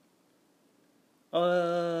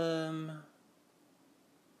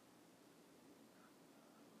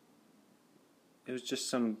 It was just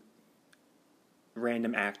some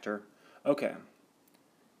random actor. Okay.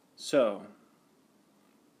 So,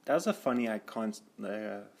 that was a funny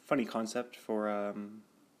concept for a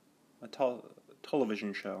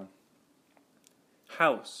television show.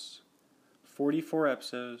 House, 44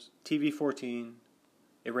 episodes, TV 14.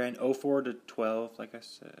 It ran 04 to 12, like I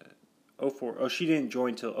said. 04. Oh, she didn't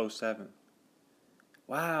join till 07.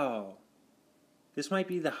 Wow. This might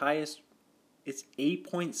be the highest. It's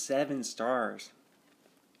 8.7 stars.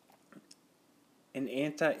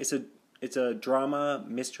 It's a drama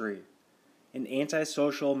mystery. An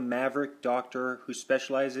antisocial maverick doctor who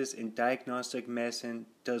specializes in diagnostic medicine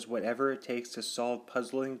does whatever it takes to solve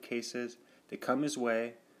puzzling cases that come his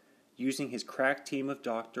way, using his crack team of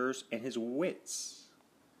doctors and his wits.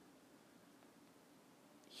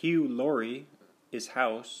 Hugh Laurie is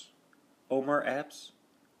House. Omar Epps,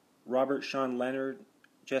 Robert Sean Leonard,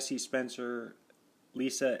 Jesse Spencer,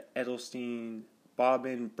 Lisa Edelstein,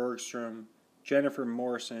 Bobbin Bergstrom, Jennifer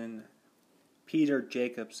Morrison, Peter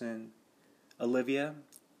Jacobson, Olivia,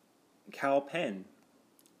 Cal Penn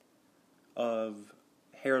of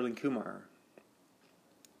Harold and Kumar.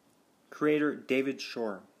 Creator David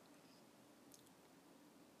Shore.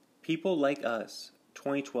 People Like Us,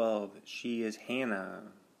 2012. She is Hannah.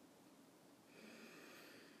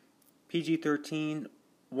 PG-13,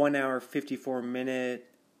 1 hour 54 minute,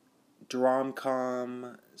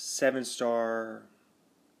 Dromcom, 7-star.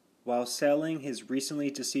 While selling his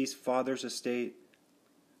recently deceased father's estate,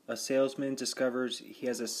 a salesman discovers he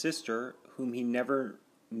has a sister whom he never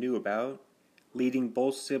knew about, leading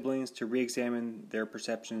both siblings to re-examine their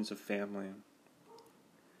perceptions of family.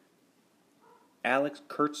 Alex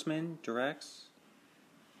Kurtzman directs.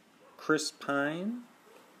 Chris Pine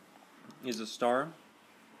is a star.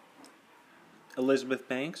 Elizabeth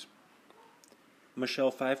Banks,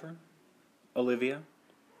 Michelle Pfeiffer, Olivia,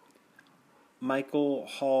 Michael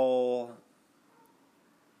Hall,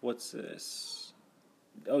 what's this?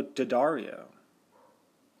 Oh, Daddario.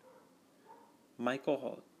 Michael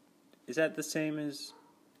Hall. Is that the same as,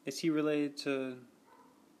 is he related to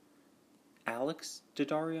Alex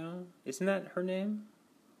Daddario? Isn't that her name?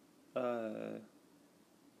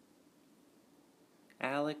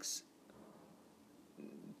 Alex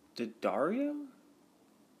Daddario?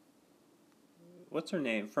 What's her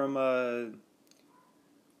name? From,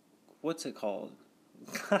 what's it called?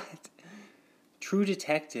 God. True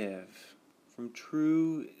Detective. From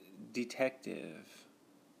True Detective.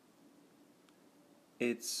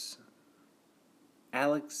 It's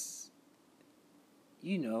Alex,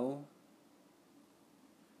 you know,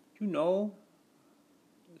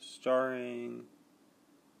 starring,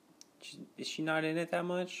 is she not in it that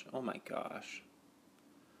much? Oh my gosh.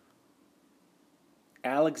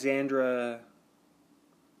 Alexandra,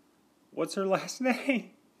 what's her last name?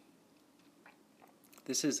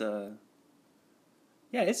 This is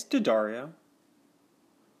it's Daddario.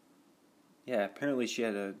 Yeah, apparently she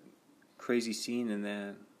had a crazy scene in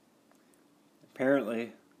that.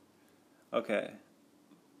 Apparently. Okay.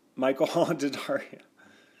 Michael Hall and Daddario.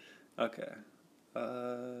 Okay.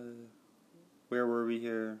 Where were we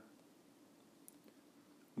here?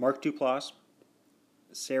 Mark Duplass,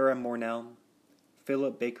 Sarah Mornell,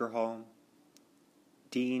 Philip Baker Hall,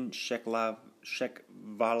 Dean Shekvala,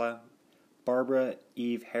 Barbara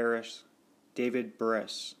Eve Harris, David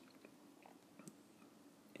Buress.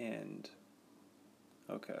 And,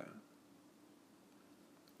 okay.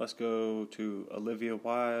 Let's go to Olivia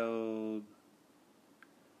Wilde.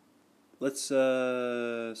 Let's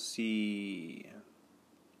see.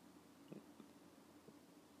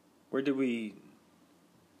 Where did we...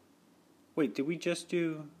 Wait, did we just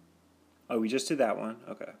do... Oh, we just did that one.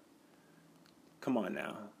 Okay. Come on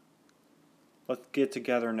now. Let's get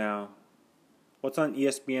together now. What's on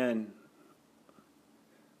ESPN?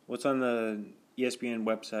 What's on the ESPN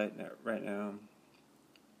website right now?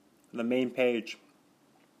 The main page.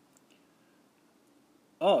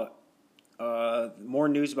 Oh, more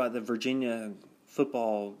news about the Virginia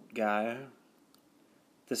football guy.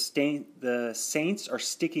 The Saints are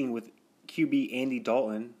sticking with QB Andy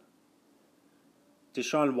Dalton.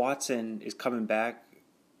 Deshaun Watson is coming back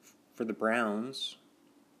for the Browns.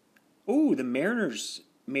 Ooh, the Mariners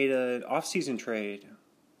made an offseason trade.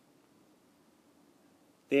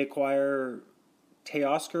 They acquire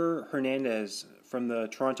Teoscar Hernandez from the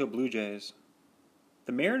Toronto Blue Jays.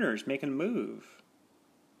 The Mariners making a move.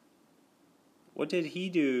 What did he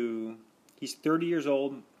do? He's 30 years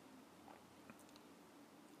old.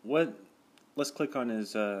 What? Let's click on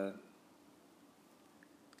his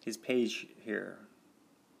page here.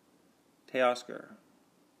 Teoscar.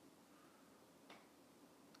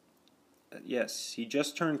 Yes, he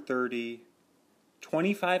just turned 30.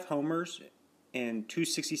 25 homers and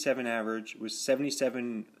 267 average with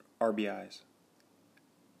 77 RBIs.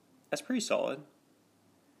 That's pretty solid.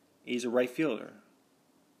 He's a right fielder.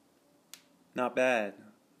 Not bad.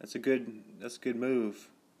 That's a good move.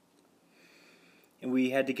 And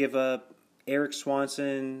we had to give up Eric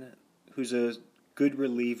Swanson, who's a good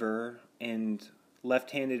reliever, and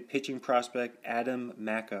left-handed pitching prospect Adam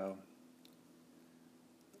Macko.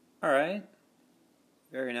 All right.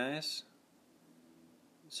 Very nice.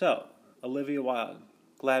 So, Olivia Wilde.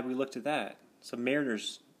 Glad we looked at that. Some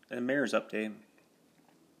Mariners update.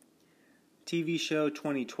 TV show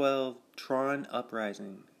 2012, Tron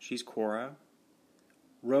Uprising. She's Cora.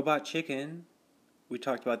 Robot Chicken. We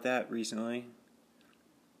talked about that recently.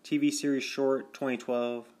 TV series short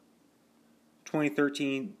 2012.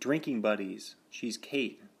 2013, Drinking Buddies. She's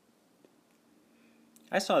Kate.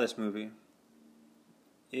 I saw this movie.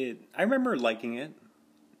 I remember liking it.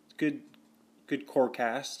 Good core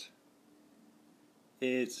cast.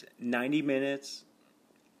 It's 90 minutes.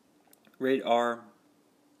 Rated R.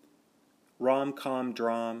 Rom-com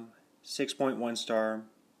dram. 6.1 star.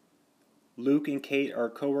 Luke and Kate are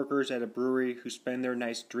co-workers at a brewery who spend their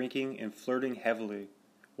nights drinking and flirting heavily.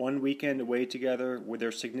 One weekend away together with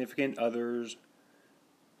their significant others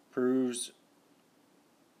proves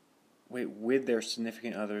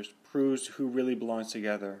who really belongs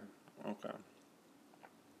together. Okay.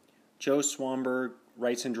 Joe Swanberg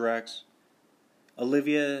writes and directs.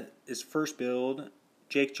 Olivia is first billed.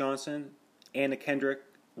 Jake Johnson, Anna Kendrick,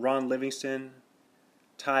 Ron Livingston,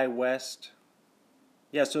 Ty West.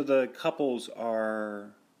 Yeah, so the couples are,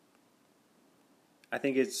 I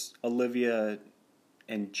think it's Olivia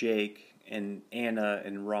and Jake and Anna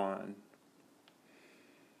and Ron.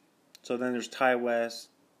 So then there's Ty West,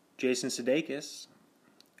 Jason Sudeikis,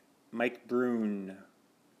 Mike Brune.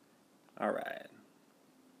 All right.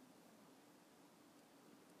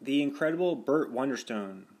 The Incredible Burt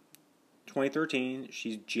Wonderstone. 2013,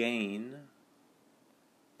 she's Jane.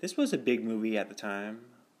 This was a big movie at the time.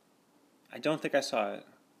 I don't think I saw it.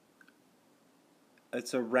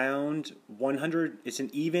 It's around 100, it's an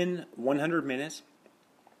even 100 minutes.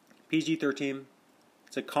 PG-13.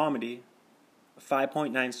 It's a comedy. A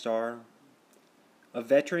 5.9 star. A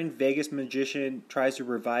veteran Vegas magician tries to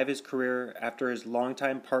revive his career after his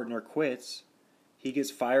longtime partner quits. He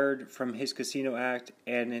gets fired from his casino act,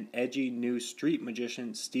 and an edgy new street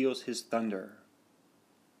magician steals his thunder.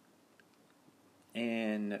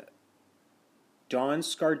 And Don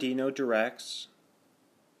Scardino directs.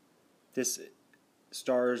 This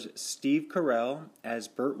stars Steve Carell as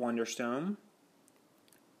Burt Wonderstone,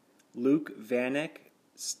 Luke Vanek,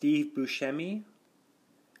 Steve Buscemi,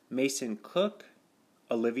 Mason Cook,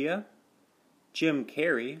 Olivia, Jim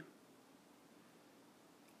Carrey.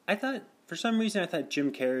 For some reason I thought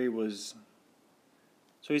Jim Carrey was...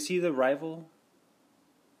 So is he the rival?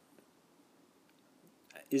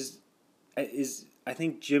 I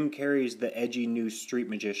think Jim Carrey is the edgy new street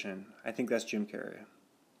magician. I think that's Jim Carrey.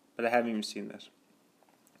 But I haven't even seen this.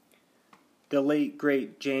 The late,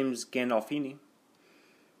 great James Gandolfini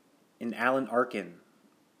and Alan Arkin.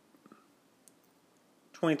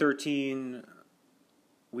 2013,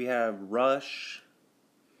 we have Rush,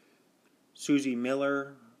 Susie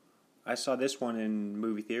Miller. I saw this one in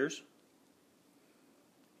movie theaters.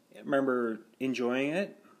 I remember enjoying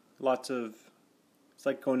it. It's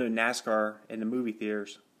like going to NASCAR in the movie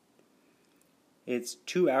theaters. It's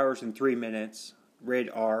 2 hours and 3 minutes,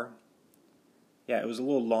 rated R. Yeah, it was a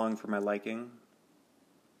little long for my liking.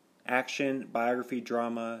 Action, biography,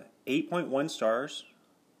 drama, 8.1 stars.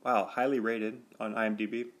 Wow, highly rated on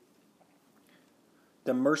IMDb.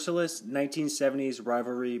 The merciless 1970s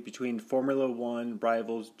rivalry between Formula One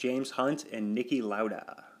rivals James Hunt and Niki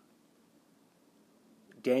Lauda.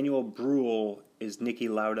 Daniel Bruhl is Niki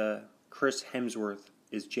Lauda. Chris Hemsworth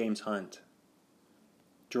is James Hunt.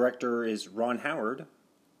 Director is Ron Howard.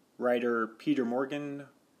 Writer Peter Morgan.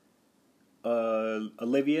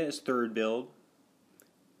 Olivia is third billed.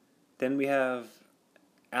 Then we have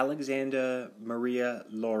Alexandra Maria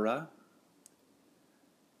Laura.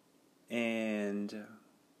 And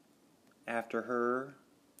after her,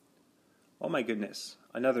 oh my goodness,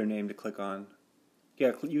 another name to click on.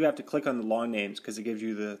 Yeah, you have to click on the long names because it gives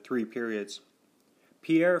you the 3 periods.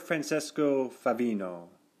 Pier Francesco Favino,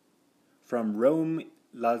 from Rome,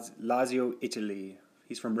 Lazio, Italy.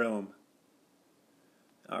 He's from Rome.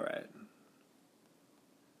 All right.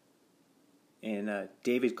 And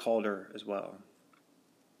David Calder as well.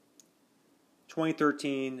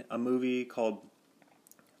 2013, a movie called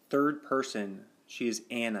Third Person. She is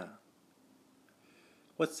Anna.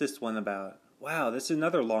 What's this one about? Wow, this is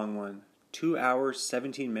another long one. 2 hours,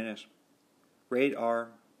 17 minutes. Rated R.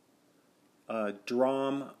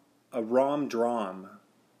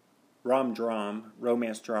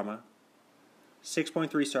 Romance drama.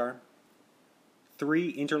 6.3 star. 3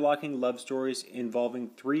 interlocking love stories involving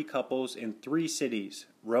 3 couples in 3 cities: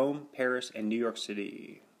 Rome, Paris, and New York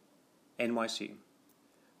City. NYC.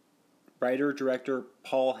 Writer, director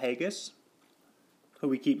Paul Haggis, who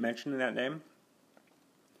we keep mentioning that name.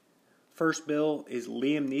 First bill is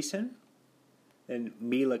Liam Neeson, then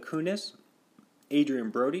Mila Kunis,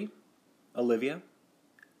 Adrian Brody, Olivia,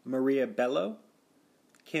 Maria Bello,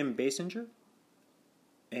 Kim Basinger,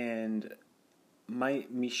 and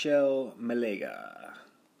Michelle Malega,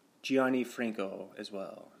 Gianni Franco as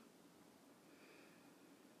well.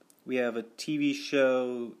 We have a TV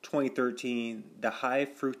show, 2013, The High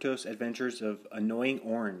Fructose Adventures of Annoying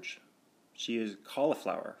Orange. She is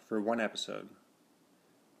cauliflower for 1 episode.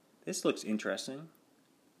 This looks interesting.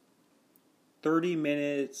 30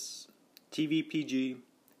 minutes, TV PG,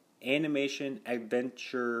 animation,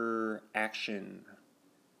 adventure, action.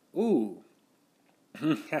 Ooh.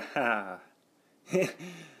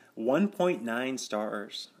 1.9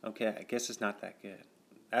 stars. Okay, I guess it's not that good.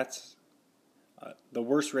 That's the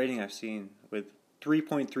worst rating I've seen, with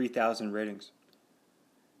 3.3 thousand ratings.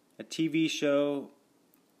 A TV show,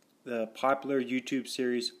 the popular YouTube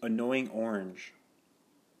series Annoying Orange.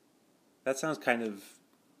 That sounds kind of...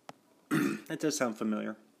 that does sound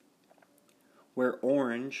familiar. Where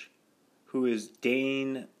Orange, who is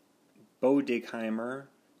Dane Bodegheimer,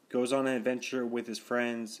 goes on an adventure with his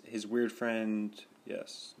friends, his weird friend,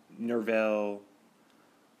 yes, Nervell,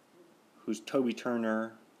 who's Toby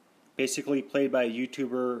Turner, basically played by a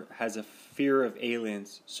YouTuber, has a fear of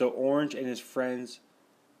aliens. So Orange and his friends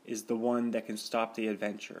is the one that can stop the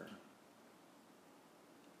adventure.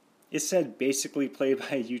 It said basically played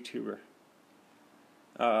by a YouTuber.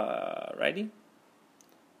 Righty?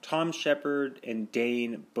 Tom Shepard and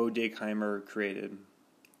Dane Bodegheimer created.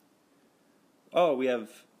 Oh, we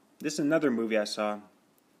have... This is another movie I saw.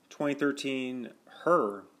 2013,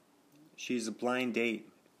 Her. She's a blind date.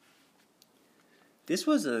 This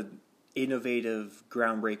was an innovative,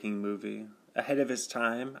 groundbreaking movie. Ahead of its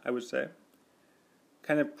time, I would say.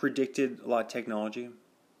 Kind of predicted a lot of technology.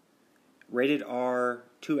 Rated R,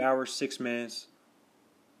 2 hours, 6 minutes.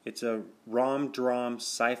 It's a rom-dram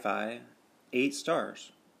sci-fi, 8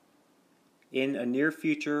 stars. In a near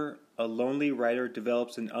future, a lonely writer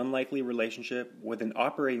develops an unlikely relationship with an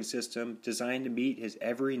operating system designed to meet his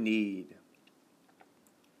every need.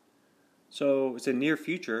 So it's a near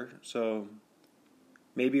future, so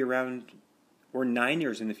maybe around, or 9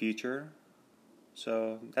 years in the future.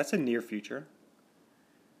 So that's a near future.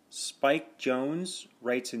 Spike Jonze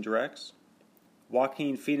writes and directs.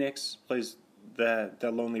 Joaquin Phoenix plays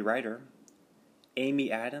the lonely writer.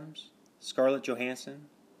 Amy Adams, Scarlett Johansson,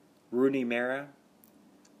 Rooney Mara,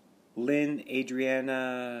 Lynn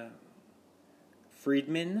Adriana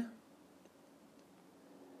Friedman.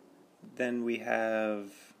 Then we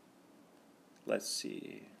have, let's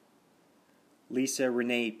see, Lisa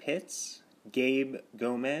Renee Pitts, Gabe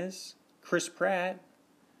Gomez, Chris Pratt,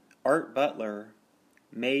 Art Butler,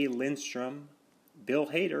 Mae Lindstrom, Bill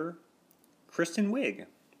Hader, Kristen Wiig.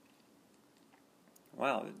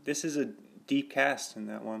 Wow, this is a deep cast in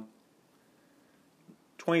that one.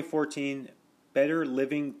 2014, Better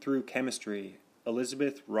Living Through Chemistry,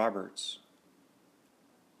 Elizabeth Roberts.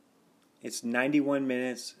 It's 91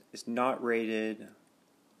 minutes. It's not rated.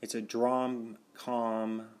 It's a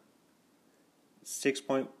drom-com.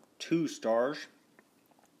 6.2 stars.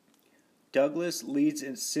 Douglas leads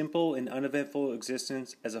a simple and uneventful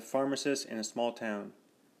existence as a pharmacist in a small town.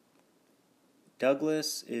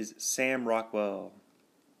 Douglas is Sam Rockwell.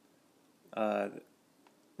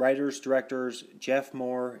 Writers, directors, Jeff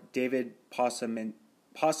Moore, David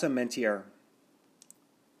Passamentier.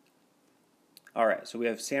 Alright, so we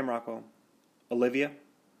have Sam Rockwell, Olivia,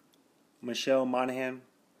 Michelle Monaghan,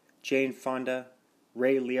 Jane Fonda,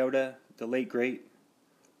 Ray Liotta, the late great,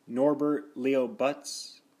 Norbert Leo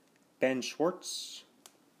Butz, Ben Schwartz,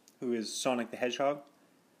 who is Sonic the Hedgehog,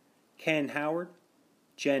 Ken Howard,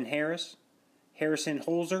 Jen Harris, Harrison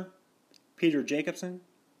Holzer, Peter Jacobson,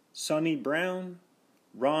 Sonny Brown,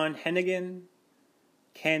 Ron Hennigan,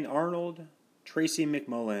 Ken Arnold, Tracy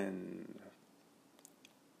McMullen.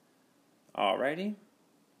 Alrighty.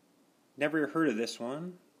 Never heard of this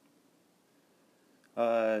one.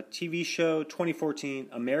 TV show 2014,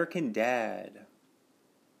 American Dad.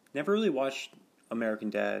 Never really watched American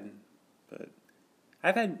Dad, but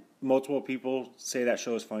I've had multiple people say that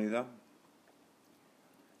show is funny though.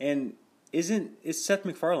 And it's Seth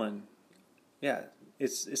MacFarlane. Yeah,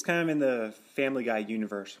 it's kind of in the Family Guy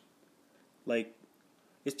universe. Like,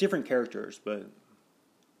 it's different characters, but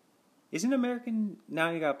isn't American, now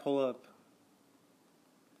you gotta pull up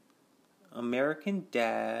American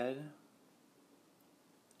Dad.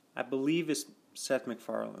 I believe it's Seth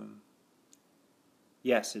MacFarlane.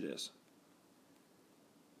 Yes, it is.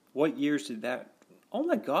 What years did that? Oh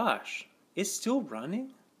my gosh. It's still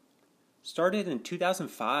running? Started in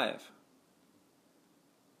 2005.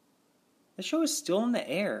 The show is still in the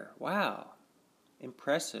air. Wow.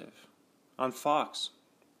 Impressive. On Fox.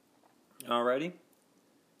 Alrighty.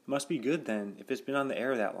 Must be good then, if it's been on the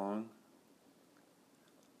air that long.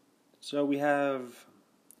 So we have...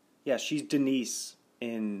 Yeah, she's Denise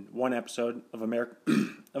in one episode of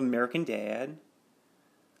American Dad,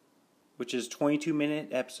 which is 22-minute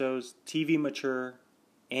episodes, TV mature,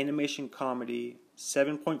 animation comedy,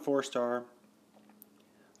 7.4 star.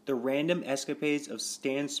 The random escapades of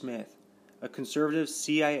Stan Smith, a conservative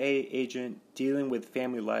CIA agent dealing with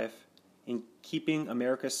family life and keeping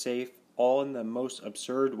America safe, all in the most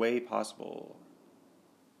absurd way possible.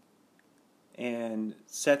 And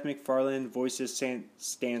Seth MacFarlane voices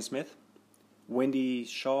Stan Smith. Wendy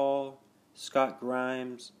Shaw, Scott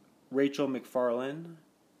Grimes, Rachel McFarlane,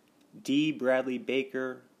 D. Bradley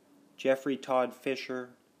Baker, Jeffrey Todd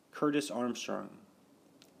Fisher, Curtis Armstrong.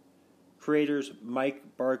 Creators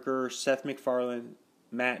Mike Barker, Seth MacFarlane,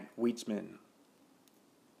 Matt Weitzman.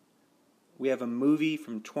 We have a movie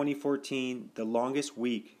from 2014, The Longest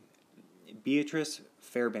Week, Beatrice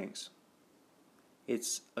Fairbanks.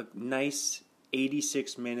 It's a nice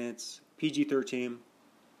 86 minutes, PG-13.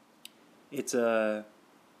 It's a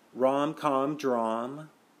rom-com dram,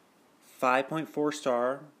 5.4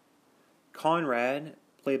 star. Conrad,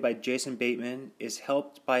 played by Jason Bateman, is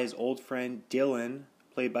helped by his old friend Dylan,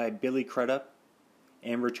 played by Billy Crudup,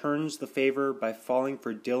 and returns the favor by falling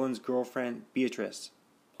for Dylan's girlfriend Beatrice,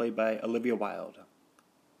 played by Olivia Wilde.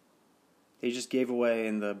 They just gave away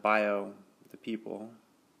in the bio the people.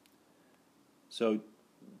 So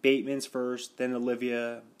Bateman's first, then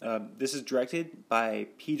Olivia. This is directed by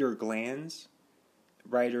Peter Glanz.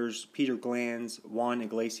 Writers Peter Glanz, Juan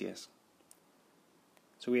Iglesias.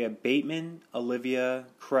 So we have Bateman, Olivia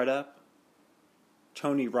Crudup,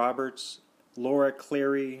 Tony Roberts, Laura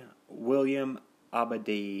Cleary, William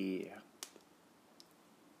Abadi.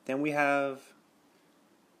 Then we have,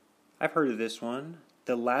 I've heard of this one,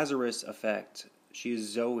 The Lazarus Effect. She's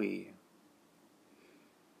Zoe.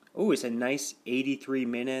 Oh, it's a nice 83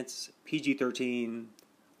 minutes, PG-13,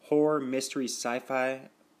 horror, mystery, sci-fi,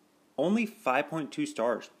 only 5.2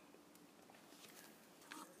 stars.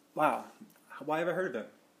 Wow, why have I heard of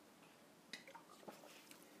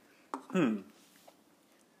it?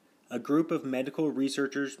 A group of medical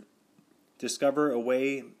researchers discover a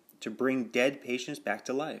way to bring dead patients back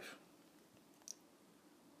to life.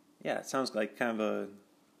 Yeah, it sounds like kind of a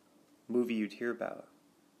movie you'd hear about.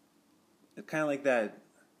 It's kind of like that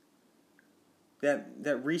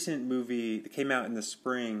recent movie that came out in the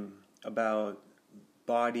spring about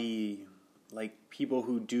body, like people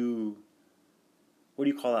who do, what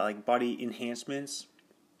do you call that, like body enhancements,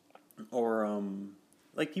 or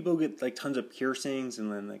like people get like tons of piercings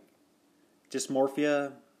and then like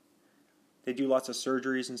dysmorphia. They do lots of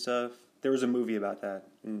surgeries and stuff. There was a movie about that,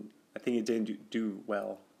 and I think it didn't do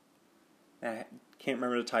well. I can't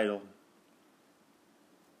remember the title.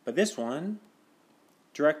 But this one,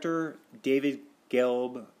 director David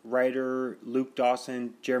Gelb, writer Luke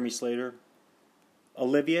Dawson, Jeremy Slater.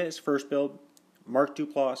 Olivia is first billed. Mark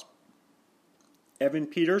Duplass, Evan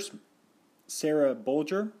Peters, Sarah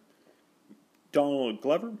Bolger, Donald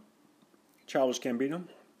Glover, Childish Gambino,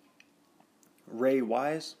 Ray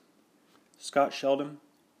Wise, Scott Sheldon,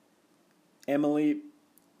 Emily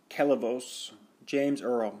Kelevos, James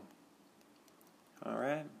Earl.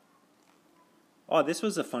 Alright. Oh, this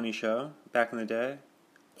was a funny show back in the day.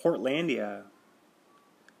 Portlandia.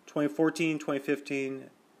 2014, 2015,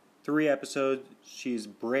 3 episodes. She's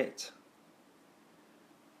Brit.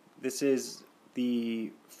 This is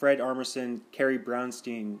the Fred Armisen, Carrie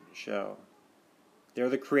Brownstein show. They're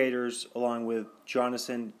the creators along with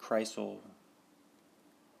Jonathan Kreisel.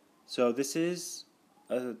 So this is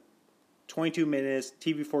a 22 minutes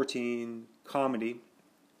TV-14 comedy.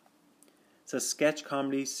 It's a sketch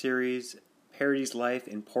comedy series, parodies life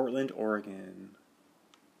in Portland, Oregon.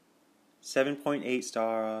 7.8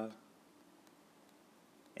 star.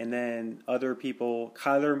 And then other people,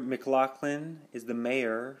 Kyler McLaughlin is the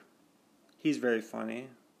mayor. He's very funny.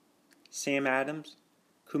 Sam Adams,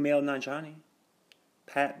 Kumail Nanjiani,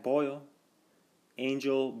 Pat Boyle,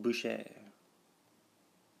 Angel Boucher.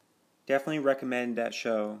 Definitely recommend that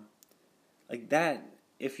show. Like that,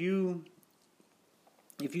 if you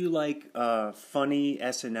like funny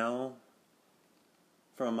SNL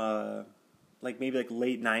from like maybe like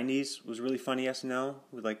late 90s was really funny SNL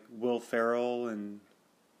with like Will Ferrell and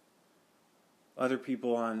other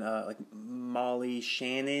people on like Molly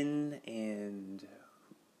Shannon and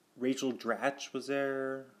Rachel Dratch was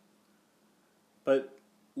there. But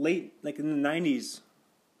late, like in the 90s,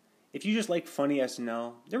 if you just like funny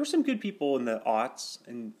SNL, there were some good people in the aughts,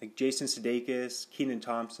 and like Jason Sudeikis, Kenan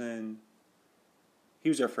Thompson. He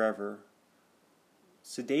was there forever.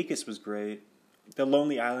 Sudeikis was great. The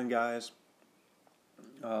Lonely Island guys.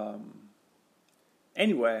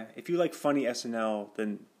 Anyway, if you like funny SNL,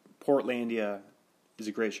 then Portlandia is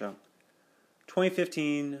a great show.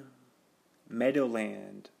 2015,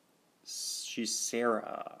 Meadowland. She's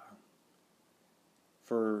Sarah.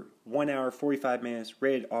 For 1 hour, 45 minutes,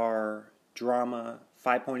 rated R, drama,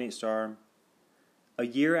 5.8 star. A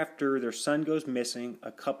year after their son goes missing,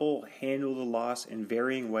 a couple handle the loss in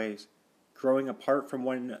varying ways, growing apart from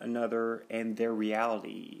one another and their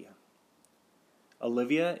reality.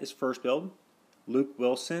 Olivia is first billed. Luke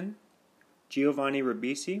Wilson, Giovanni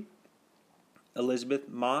Ribisi, Elizabeth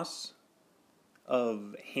Moss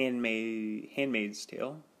of Handmaid's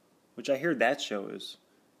Tale, which I hear that show is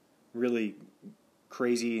really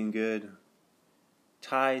crazy and good.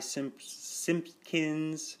 Ty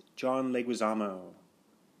Simpkins, John Leguizamo.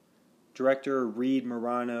 Director Reed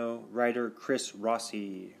Morano, writer Chris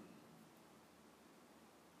Rossi.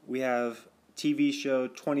 We have TV show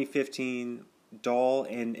 2015, Doll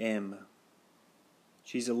and M.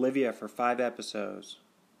 She's Olivia for 5 episodes.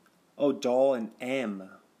 Oh, Doll and M.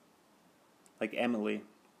 Like Emily.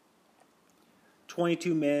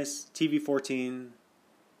 22 minutes, TV-14,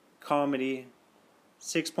 comedy,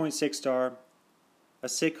 6.6 star. A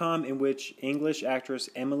sitcom in which English actress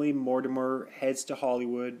Emily Mortimer heads to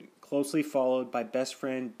Hollywood, closely followed by best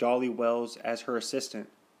friend Dolly Wells as her assistant.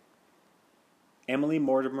 Emily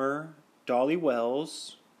Mortimer, Dolly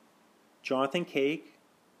Wells, Jonathan Cake,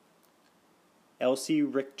 Elsie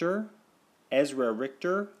Richter, Ezra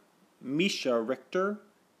Richter, Misha Richter,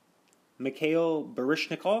 Mikhail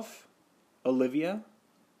Baryshnikov, Olivia,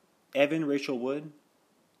 Evan Rachel Wood,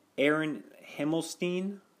 Aaron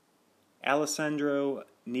Himmelstein, Alessandro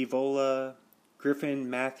Nivola, Griffin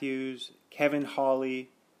Matthews, Kevin Hawley,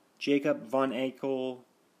 Jacob Von Akel,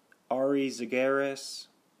 Ari Zagaris,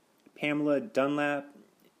 Pamela Dunlap,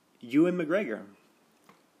 Ewan McGregor.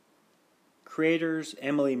 Creators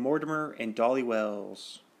Emily Mortimer and Dolly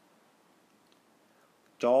Wells.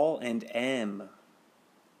 Doll and M.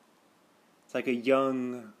 It's like a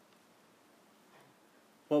young...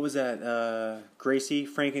 What was that? Gracie?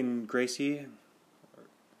 Frank and Gracie?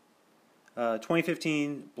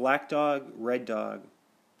 2015, Black Dog, Red Dog.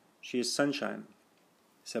 She is Sunshine.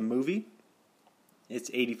 It's a movie. It's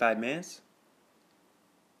 85 minutes.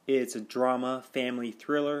 It's a drama, family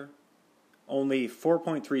thriller. Only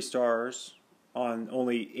 4.3 stars on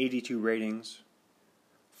only 82 ratings.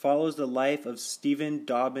 Follows the life of Stephen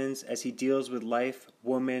Dobbins as he deals with life,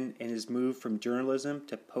 woman, and his move from journalism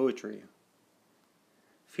to poetry.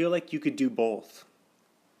 Feel like you could do both.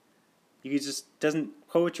 You could just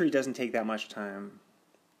poetry doesn't take that much time.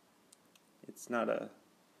 It's not a...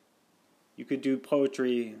 You could do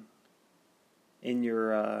poetry in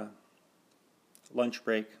your lunch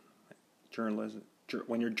break.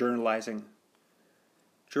 when you're journalizing.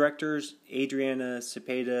 Directors Adriana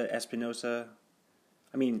Cepeda Espinosa.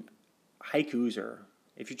 I mean, haikus are,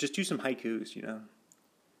 if you just do some haikus,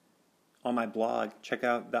 on my blog, check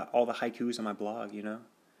out all the haikus on my blog,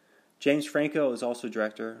 James Franco is also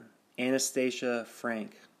director. Anastasia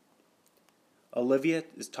Frank. Olivia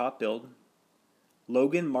is top billed.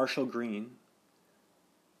 Logan Marshall Green.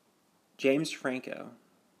 James Franco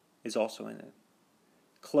is also in it.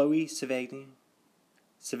 Chloe Sevigny.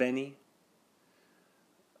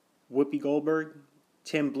 Whoopi Goldberg.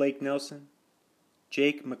 Tim Blake Nelson.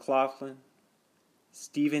 Jake McLaughlin.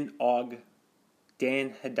 Stephen Ogg.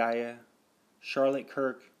 Dan Hedaya. Charlotte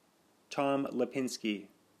Kirk. Tom Lipinski.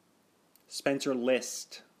 Spencer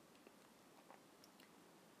List.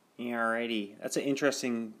 Alrighty, that's an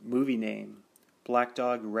interesting movie name. Black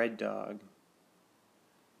Dog, Red Dog.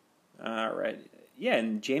 Alright, yeah,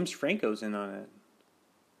 and James Franco's in on it.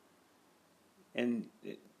 And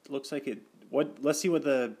it looks like let's see what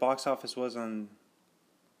the box office was on.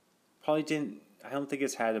 I don't think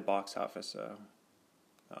it's had a box office, so.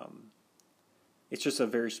 It's just a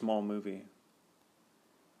very small movie.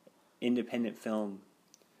 Independent film.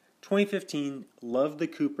 2015, Love the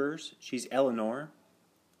Coopers. She's Eleanor.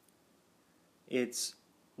 It's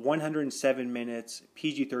 107 minutes,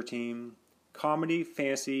 PG-13, comedy,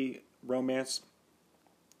 fantasy, romance,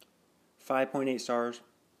 5.8 stars.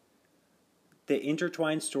 The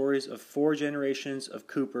intertwined stories of 4 generations of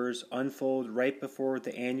Coopers unfold right before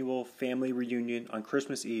the annual family reunion on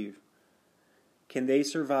Christmas Eve. Can they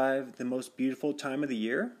survive the most beautiful time of the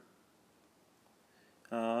year?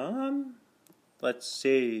 Let's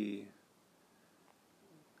see.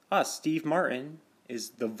 Steve Martin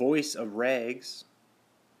is the voice of Rags.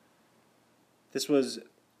 This was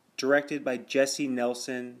directed by Jesse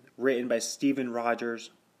Nelson, written by Stephen Rogers,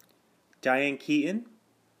 Diane Keaton,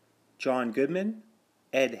 John Goodman,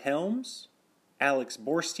 Ed Helms, Alex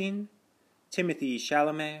Borstein, Timothy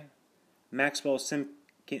Chalamet, Maxwell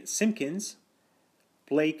Simpkins,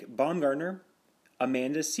 Blake Baumgartner,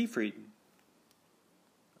 Amanda Seyfried.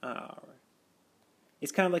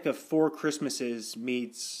 It's kind of like a Four Christmases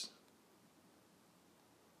meets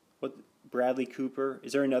Bradley Cooper.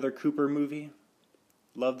 Is there another Cooper movie?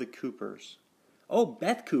 Love the Coopers. Oh,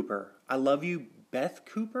 Beth Cooper. I Love You, Beth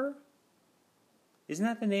Cooper? Isn't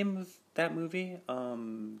that the name of that movie?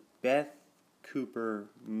 Beth Cooper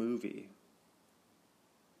movie.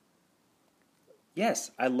 Yes,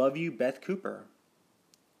 I Love You, Beth Cooper.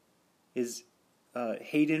 Is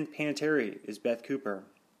Hayden Panettiere is Beth Cooper.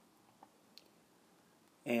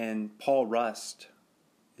 And Paul Rust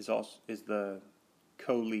is the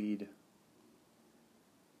co-lead.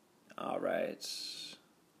 All right.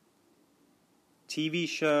 TV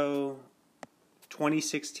show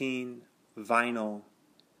 2016 Vinyl.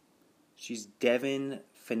 She's Devin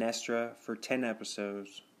Fenestra for 10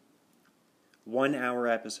 episodes. 1 hour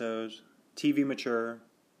episodes. TV mature.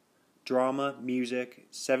 Drama, music,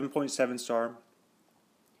 7.7 star.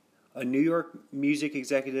 A New York music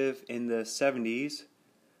executive in the 70s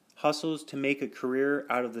hustles to make a career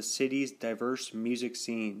out of the city's diverse music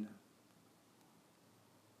scene.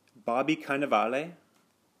 Bobby Cannavale.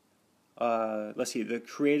 Let's see, the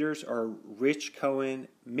creators are Rich Cohen,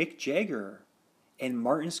 Mick Jagger, and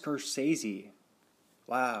Martin Scorsese.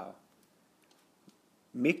 Wow.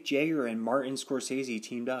 Mick Jagger and Martin Scorsese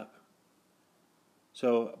teamed up.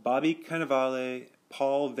 So, Bobby Cannavale,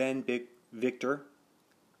 Paul Van Victor,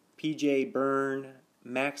 P.J. Byrne,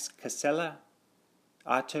 Max Casella,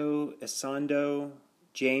 Otto Essondo,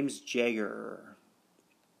 James Jagger,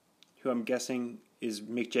 who I'm guessing is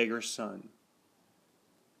Mick Jagger's son.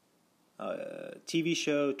 TV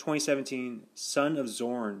show 2017, Son of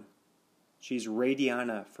Zorn. She's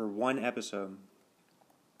Radiana for 1 episode.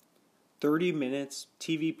 30 minutes,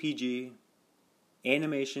 TV PG,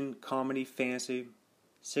 animation, comedy, fantasy,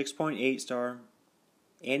 6.8 star.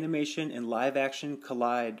 Animation and live action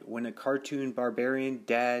collide when a cartoon barbarian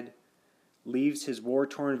dad leaves his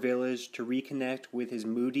war-torn village to reconnect with his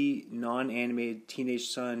moody, non-animated teenage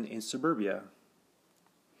son in suburbia.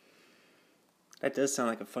 That does sound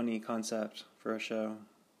like a funny concept for a show.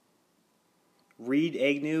 Reed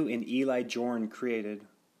Agnew and Eli Jorn created.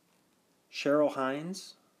 Cheryl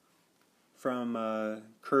Hines from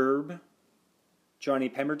Curb. Johnny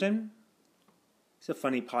Pemberton. He's a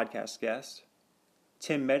funny podcast guest.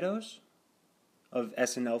 Tim Meadows of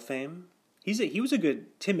SNL fame.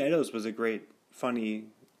 Tim Meadows was a great, funny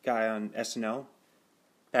guy on SNL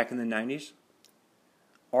back in the 90s.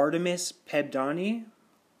 Artemis Pebdani.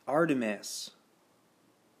 Artemis.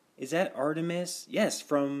 Is that Artemis? Yes,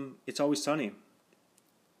 from It's Always Sunny.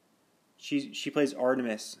 She plays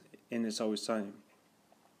Artemis in It's Always Sunny.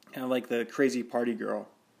 Kind of like the crazy party girl.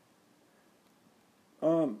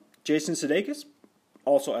 Jason Sudeikis,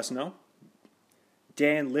 also SNL.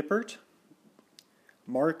 Dan Lippert.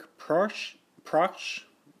 Mark Proch.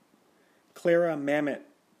 Clara Mamet.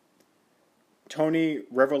 Tony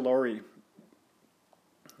Revolori.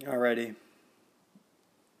 Alrighty.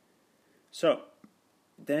 So,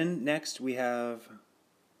 then next we have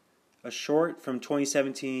a short from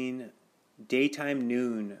 2017, Daytime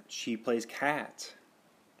Noon. She plays Kat.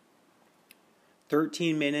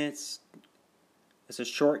 13 minutes. It's a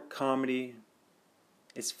short comedy.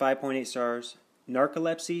 It's 5.8 stars.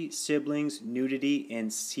 Narcolepsy, siblings, nudity,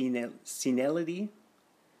 and senility.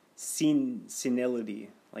 Senility,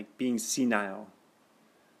 like being senile.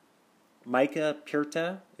 Micah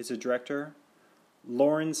Pirta is a director.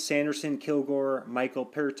 Lauren Sanderson Kilgore, Michael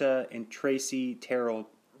Pirta, and Tracy Terrell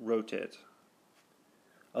wrote it.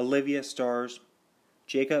 Olivia stars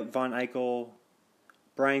Jacob Von Eichel,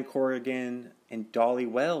 Brian Corrigan, and Dolly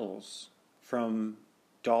Wells from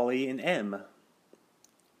Dolly and M.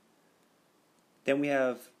 Then we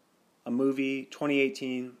have a movie,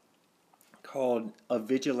 2018, called A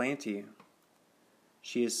Vigilante.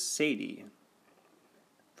 She is Sadie.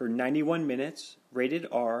 For 91 minutes, rated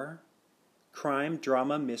R, crime,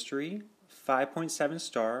 drama, mystery, 5.7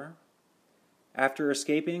 star. After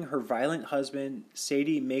escaping her violent husband,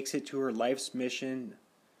 Sadie makes it her life's mission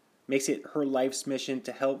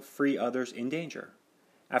to help free others in danger.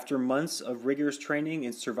 After months of rigorous training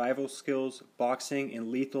in survival skills, boxing, and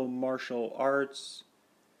lethal martial arts,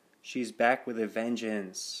 she's back with a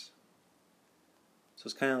vengeance. So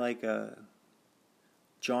it's kind of like a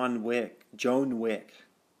Joan Wick.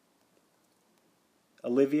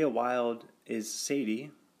 Olivia Wilde is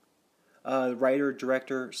Sadie.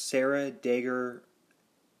 Writer-director Sarah Dagger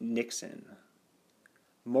Nixon.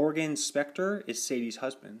 Morgan Spector is Sadie's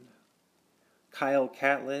husband. Kyle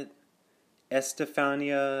Catlett,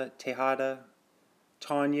 Estefania Tejada,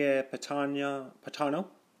 Tanya Patano,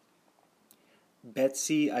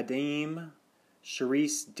 Betsy Adim,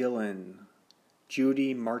 Charisse Dillon,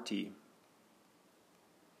 Judy Marty.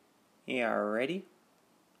 Yeah, ready?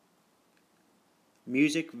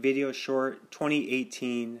 Music video short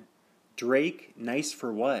 2018, Drake, Nice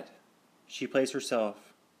for What? She plays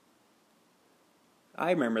herself.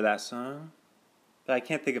 I remember that song, but I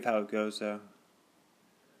can't think of how it goes though.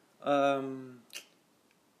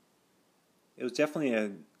 It was definitely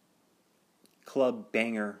a club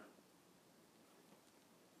banger.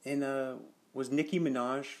 And was Nicki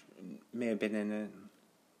Minaj may have been in it.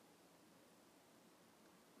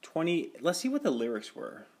 Let's see what the lyrics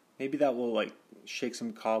were. Maybe that will like shake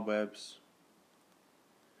some cobwebs.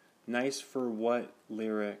 Nice for What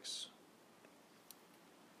lyrics?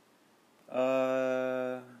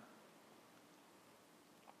 Care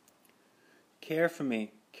for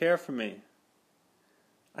me. Care for me.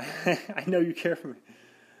 I know you care for me.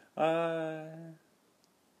 I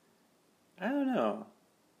don't know.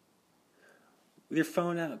 With your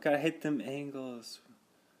phone out, gotta hit them angles.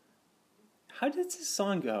 How does this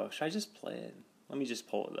song go? Should I just play it? Let me just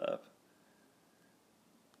pull it up.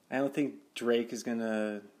 I don't think Drake is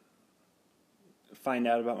gonna find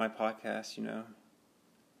out about my podcast, you know?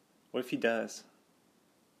 What if he does?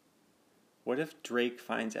 What if Drake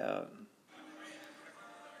finds out?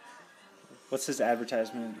 What's his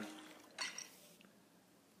advertisement?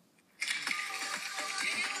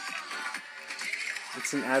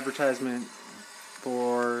 It's an advertisement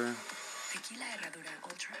for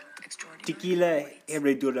Tequila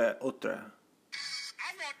Herradura Ultra.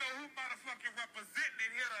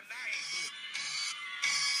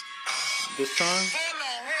 This song?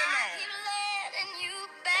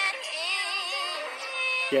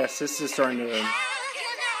 Yes, this is starting to...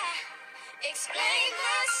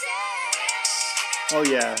 Oh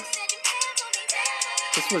yeah.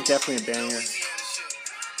 This was definitely a banger.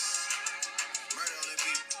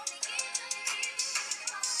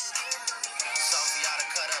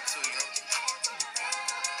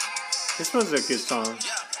 This was a good song.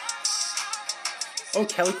 Oh,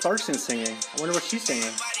 Kelly Clarkson's singing. I wonder what she's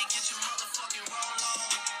singing.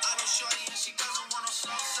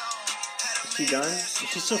 Is she done?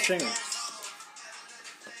 She's still singing.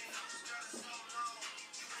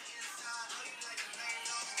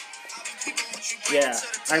 Yeah,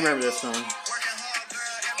 I remember this song.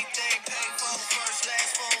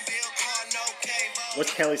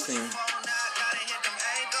 What's Kelly singing?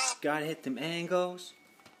 Gotta hit them angles.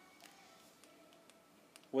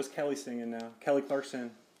 What's Kelly singing now? Kelly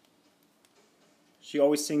Clarkson. She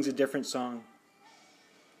always sings a different song.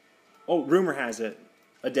 Oh, rumor has it.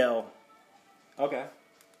 Adele. Okay.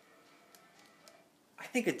 I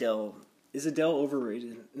think Adele is Adele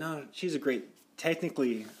overrated? No, she's a great.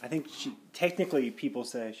 Technically, I think people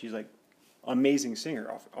say she's like amazing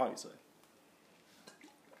singer, obviously.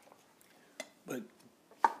 But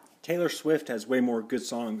Taylor Swift has way more good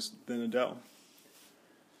songs than Adele.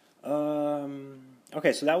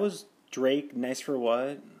 Okay, so that was Drake, Nice for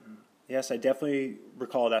What? Yes, I definitely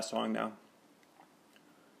recall that song now.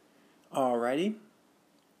 Alrighty.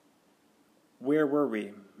 Where were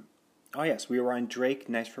we? Oh yes, we were on Drake,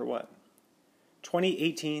 Nice for What?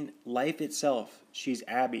 2018, Life Itself, she's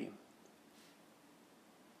Abby.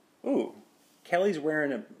 Ooh, Kelly's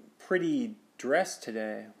wearing a pretty dress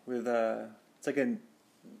today with it's like a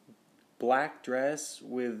black dress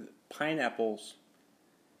with pineapples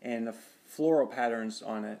and floral patterns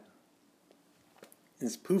on it.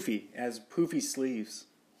 It's poofy. It has poofy sleeves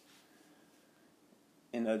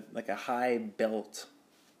and a high belt,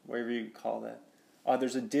 whatever you call that.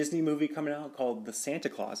 There's a Disney movie coming out called The Santa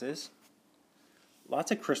Clauses.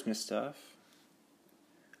 Lots of Christmas stuff.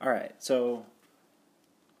 All right, so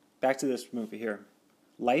back to this movie here.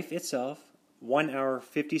 Life Itself, 1 hour,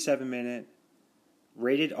 57 minute,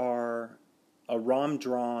 rated R, a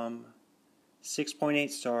rom-dram, 6.8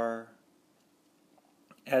 star.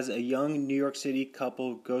 As a young New York City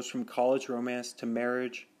couple goes from college romance to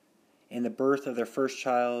marriage and the birth of their first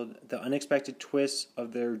child, the unexpected twists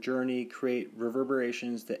of their journey create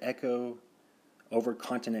reverberations that echo over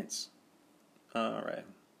continents. All right.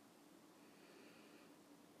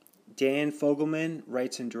 Dan Fogelman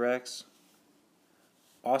writes and directs.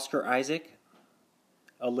 Oscar Isaac,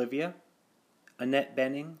 Olivia, Annette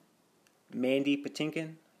Bening, Mandy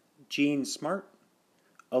Patinkin, Jean Smart,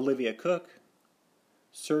 Olivia Cook,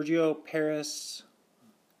 Sergio Perez,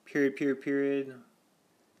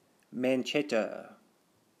 Manchetta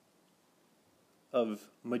of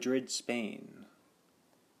Madrid, Spain.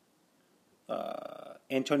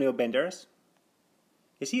 Antonio Banderas.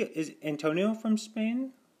 Is Antonio from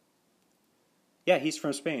Spain? Yeah, he's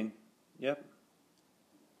from Spain. Yep.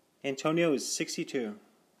 Antonio is 62.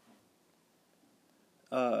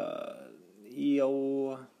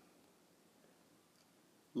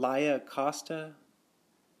 Laia Costa,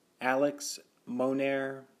 Alex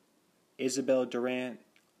Moner, Isabel Durant,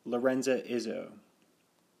 Lorenza Izzo.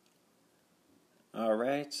 All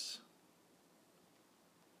right.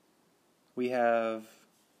 We have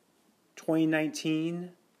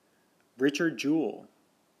 2019, Richard Jewell.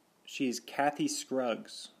 She's Kathy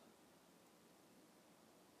Scruggs.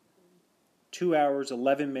 2 hours,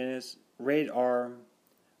 11 minutes, rated R,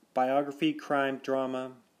 biography, crime,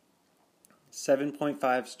 drama,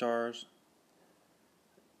 7.5 stars.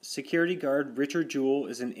 Security guard Richard Jewell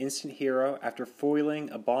is an instant hero after foiling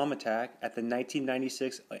a bomb attack at the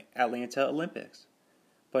 1996 Atlanta Olympics.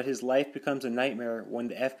 But his life becomes a nightmare when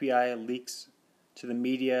the FBI leaks to the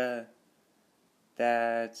media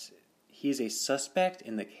that he is a suspect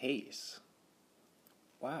in the case.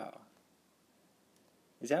 Wow.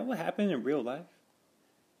 Is that what happened in real life?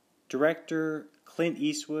 Director Clint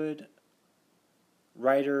Eastwood.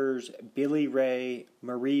 Writers Billy Ray,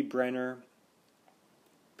 Marie Brenner.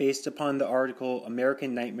 Based upon the article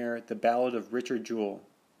American Nightmare, The Ballad of Richard Jewell.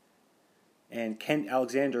 And Kent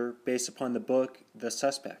Alexander, based upon the book The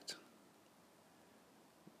Suspect.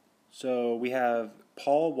 So we have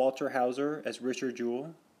Paul Walter Hauser as Richard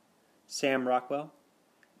Jewell, Sam Rockwell,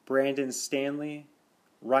 Brandon Stanley,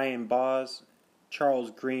 Ryan Boz,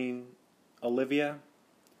 Charles Green, Olivia,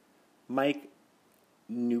 Mike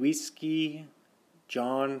Nowinski,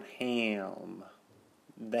 John Hamm,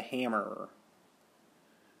 The Hammer.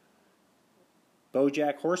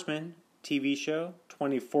 BoJack Horseman TV show,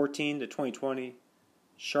 2014 to 2020.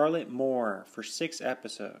 Charlotte Moore for 6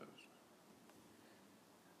 episodes.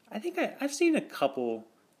 I think I've seen a couple.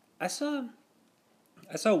 I saw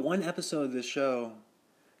one episode of this show.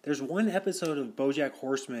 There's one episode of BoJack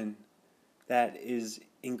Horseman that is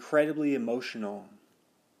incredibly emotional,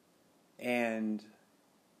 and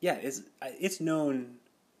yeah, it's known.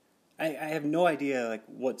 I have no idea like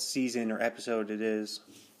what season or episode it is,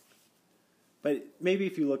 but maybe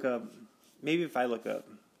if I look up, maybe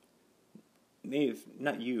if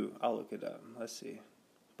not you, I'll look it up. Let's see,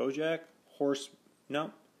 BoJack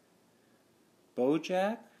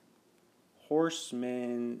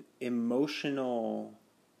Horseman emotional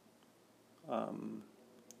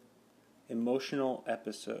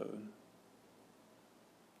episode.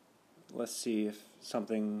 Let's see if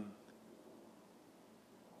something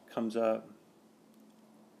comes up.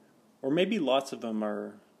 Or maybe lots of them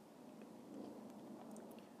are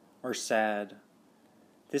sad.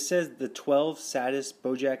 This says the 12 saddest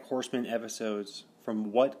BoJack Horseman episodes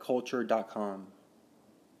from whatculture.com.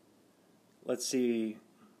 Let's see.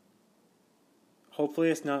 Hopefully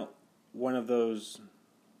it's not one of those...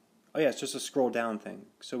 Oh yeah, it's just a scroll down thing.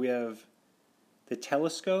 So we have the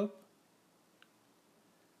Telescope.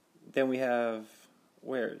 Then we have...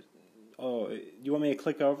 Where? Oh, you want me to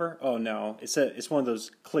click over? Oh no, it's one of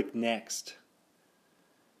those click next.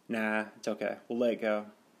 Nah, it's okay. We'll let it go.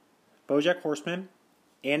 BoJack Horseman,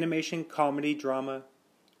 animation, comedy, drama,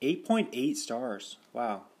 8.8 stars.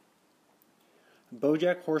 Wow.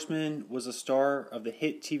 BoJack Horseman was a star of the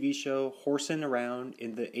hit TV show Horsin' Around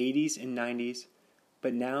in the 80s and 90s,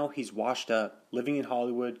 but now he's washed up, living in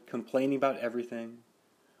Hollywood, complaining about everything,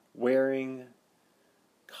 wearing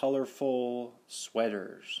colorful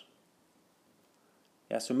sweaters.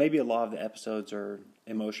 Yeah, so maybe a lot of the episodes are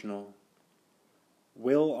emotional.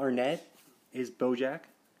 Will Arnett is BoJack.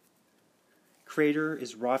 Creator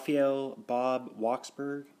is Raphael Bob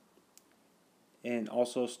Waksberg. And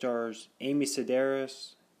also stars Amy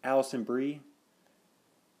Sedaris, Alison Brie,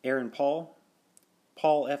 Aaron Paul,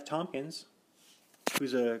 Paul F. Tompkins,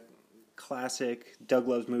 who's a classic Doug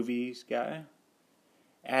Loves Movies guy,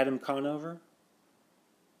 Adam Conover,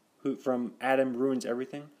 who from Adam Ruins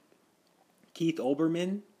Everything, Keith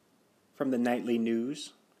Olbermann from the Nightly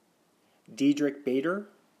News, Diedrich Bader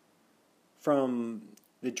from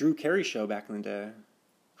the Drew Carey Show back in the day,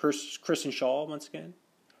 Kristen Shaw once again,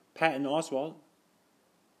 Patton Oswalt,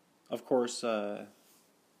 of course,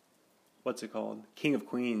 what's it called? King of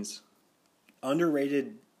Queens.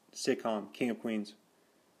 Underrated sitcom, King of Queens.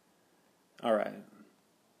 Alright.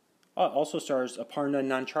 Also stars Aparna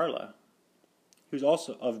Nancherla, who's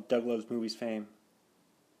also of Doug Loves Movies fame.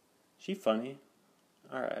 She funny.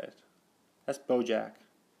 Alright. That's BoJack.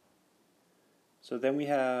 So then we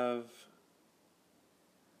have...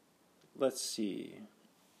 Let's see.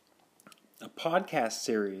 A podcast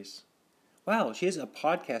series. Wow, she has a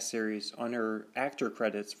podcast series on her actor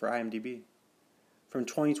credits for IMDb. From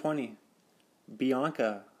 2020.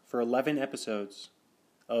 Bianca for 11 episodes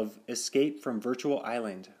of Escape from Virtual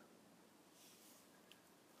Island.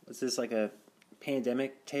 Is this like a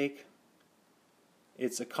pandemic take?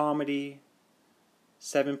 It's a comedy,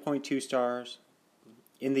 7.2 stars.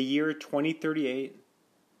 In the year 2038,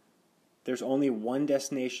 there's only one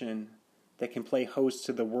destination that can play host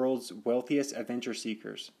to the world's wealthiest adventure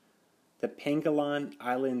seekers. The Pangalan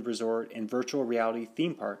Island Resort and Virtual Reality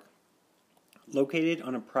Theme Park. Located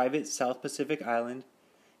on a private South Pacific island,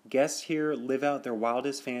 guests here live out their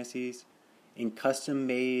wildest fantasies in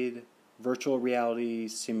custom-made virtual reality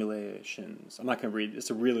simulations. I'm not going to read it.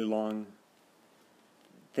 It's a really long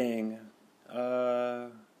thing.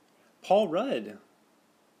 Paul Rudd.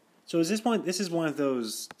 So is this one? This is one of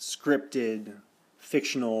those scripted,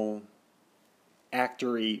 fictional,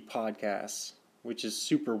 actory podcasts, which is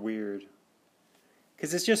super weird.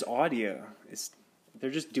 Because it's just audio. They're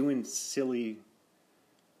just doing silly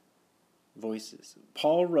voices.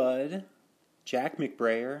 Paul Rudd, Jack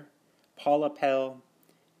McBrayer, Paula Pell,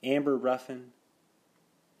 Amber Ruffin.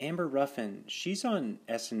 Amber Ruffin, she's on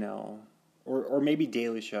SNL. Or maybe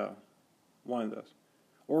Daily Show. One of those.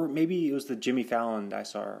 Or maybe it was the Jimmy Fallon I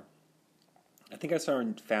saw her. I think I saw her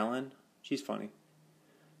in Fallon. She's funny.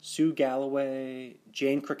 Sue Galloway,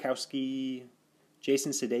 Jane Krakowski,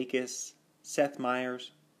 Jason Sudeikis, Seth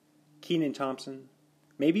Meyers, Kenan Thompson.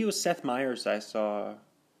 Maybe it was Seth Meyers I saw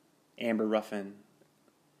Amber Ruffin.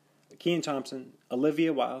 Kenan Thompson,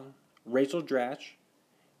 Olivia Wilde, Rachel Dratch,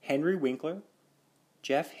 Henry Winkler,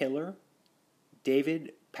 Jeff Hiller,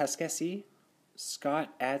 David Pasquesi,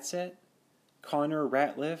 Scott Adset, Connor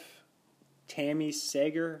Ratliff, Tammy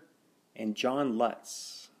Sager, and John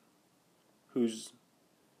Lutz.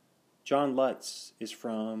 John Lutz is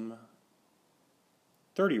from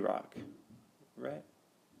 30 Rock, right?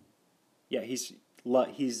 Yeah, he's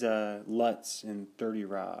Lutz in 30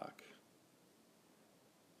 Rock.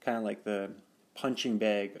 Kind of like the punching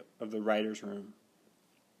bag of the writer's room.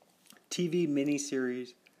 TV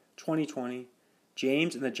miniseries 2020,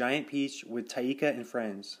 James and the Giant Peach with Taika and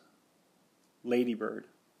Friends. Ladybird.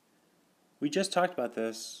 We just talked about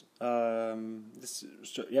this. Ryan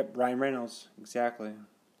Reynolds, exactly.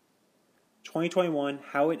 2021,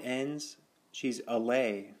 How It Ends. She's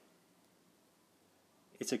Alay.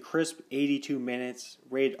 It's a crisp 82 minutes,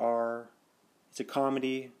 rated R. It's a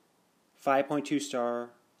comedy, 5.2 star.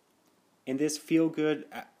 In this feel-good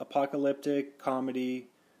apocalyptic comedy,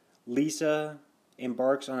 Lisa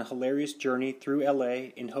embarks on a hilarious journey through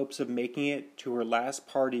LA in hopes of making it to her last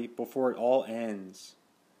party before it all ends.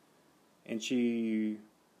 And she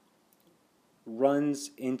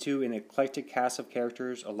runs into an eclectic cast of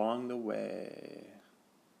characters along the way.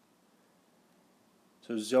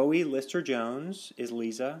 So Zoe Lister-Jones is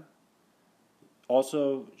Lisa.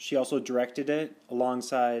 She also directed it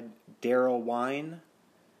alongside Daryl Wine,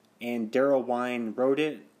 and Daryl Wine wrote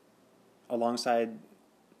it alongside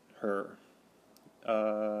her.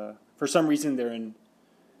 For some reason, they're in.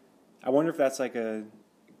 I wonder if that's like a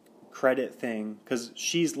credit thing, because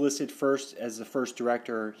she's listed first as the first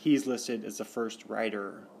director, he's listed as the first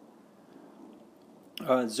writer.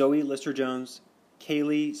 Zoe Lister-Jones,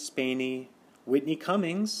 Kaylee Spaney, Whitney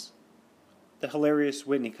Cummings, the hilarious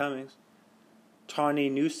Whitney Cummings, Tawny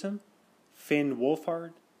Newsome, Finn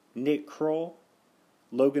Wolfhard, Nick Kroll,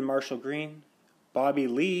 Logan Marshall Green, Bobby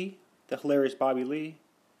Lee, the hilarious Bobby Lee,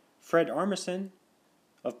 Fred Armisen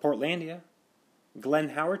of Portlandia,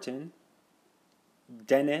 Glenn Howerton,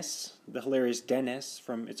 Dennis, the hilarious Dennis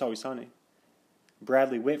from It's Always Sunny,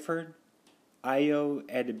 Bradley Whitford, Ayo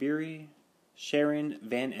Edebiri, Sharon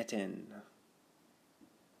Van Etten.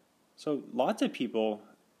 So lots of people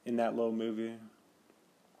in that little movie.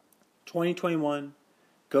 2021,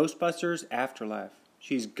 Ghostbusters Afterlife.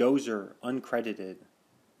 She's Gozer, uncredited.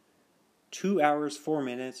 2 hours, 4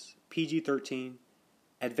 minutes, PG-13,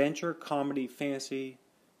 adventure, comedy, fantasy,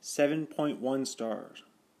 7.1 stars.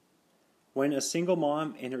 When a single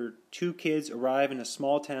mom and her 2 kids arrive in a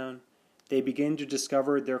small town, they begin to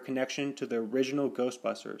discover their connection to the original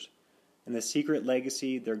Ghostbusters and the secret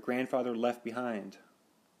legacy their grandfather left behind.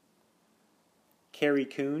 Carrie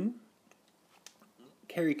Coon.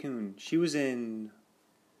 She was in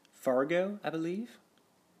Fargo, I believe.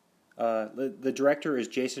 The director is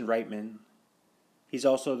Jason Reitman. He's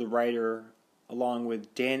also the writer, along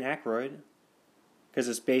with Dan Aykroyd, because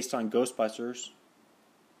it's based on Ghostbusters,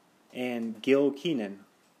 and Gil Keenan.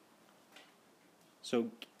 So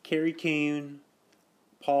Carrie Coon,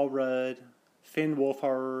 Paul Rudd, Finn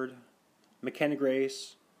Wolfhard, McKenna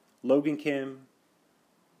Grace, Logan Kim,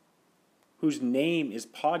 whose name is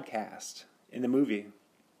Podcast in the movie.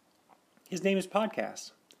 His name is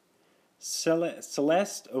Podcast.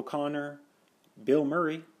 Celeste O'Connor, Bill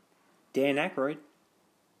Murray, Dan Aykroyd,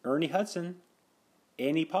 Ernie Hudson,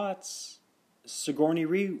 Annie Potts, Sigourney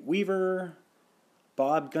Weaver,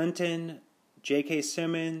 Bob Gunton, J.K.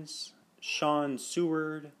 Simmons, Sean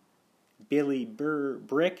Seward, Billy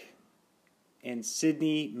Brick, and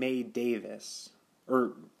Sydney Mae Diaz.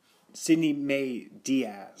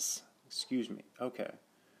 Excuse me. Okay.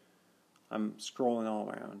 I'm scrolling all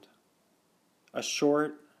around. A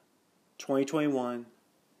short, 2021,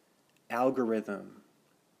 Algorithm.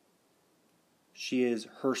 She is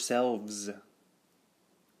Herself's.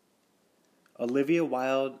 Olivia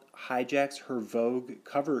Wilde hijacks her Vogue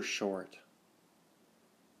cover short.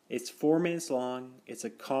 It's 4 minutes long. It's a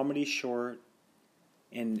comedy short.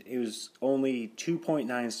 And it was only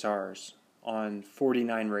 2.9 stars on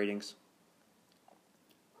 49 ratings.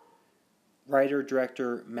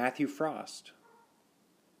 Writer-director Matthew Frost.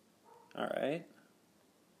 Alright.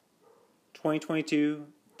 2022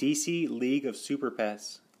 DC League of Super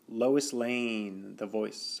Pets. Lois Lane, the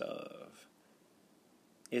voice of.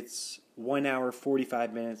 It's 1 hour,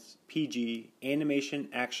 45 minutes, PG, animation,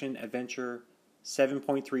 action, adventure,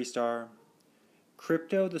 7.3 star.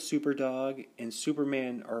 Crypto the Superdog and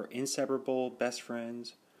Superman are inseparable best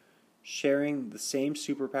friends, sharing the same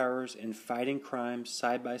superpowers and fighting crime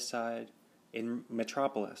side by side in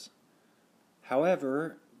Metropolis.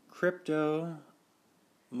 However, Crypto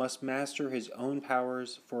must master his own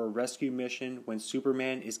powers for a rescue mission when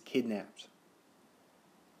Superman is kidnapped.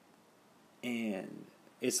 And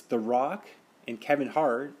it's The Rock and Kevin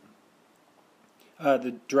Hart.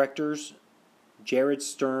 The directors, Jared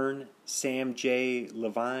Stern, Sam J.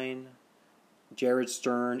 Levine. Jared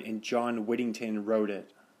Stern and John Whittington wrote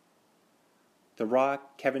it. The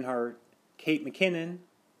Rock, Kevin Hart, Kate McKinnon,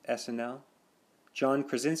 SNL. John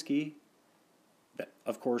Krasinski,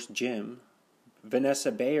 of course, Jim.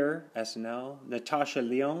 Vanessa Bayer, SNL. Natasha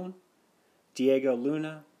Lyonne, Diego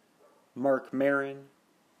Luna, Mark Maron,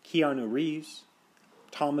 Keanu Reeves,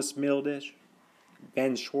 Thomas Mildish,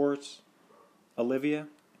 Ben Schwartz, Olivia,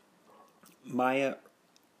 Maya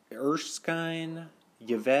Erskine,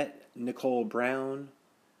 Yvette Nicole Brown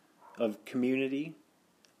of Community,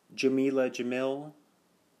 Jamila Jamil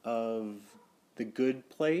of The Good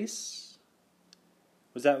Place.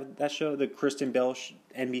 Was that show? The Kristen Bell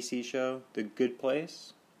NBC show, The Good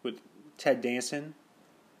Place, with Ted Danson.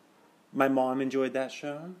 My mom enjoyed that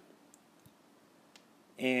show.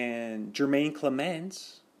 And Jermaine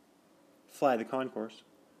Clements, Fly the Concourse.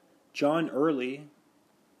 John Early.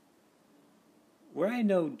 Where I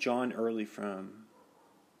know John Early from?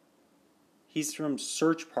 He's from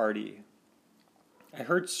Search Party. I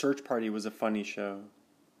heard Search Party was a funny show.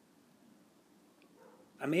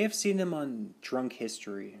 I may have seen him on Drunk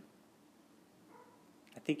History.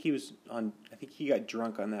 I I think he got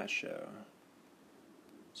drunk on that show.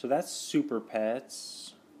 So that's Super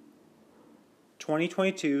Pets.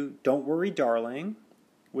 2022, Don't Worry Darling,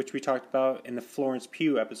 which we talked about in the Florence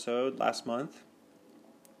Pugh episode last month.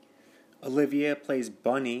 Olivia plays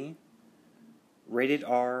Bunny. Rated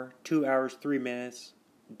R, 2 hours, 3 minutes.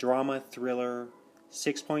 Drama thriller,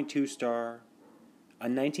 6.2 star. A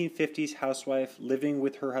 1950s housewife living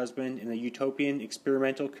with her husband in a utopian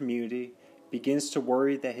experimental community begins to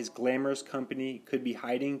worry that his glamorous company could be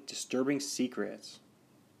hiding disturbing secrets.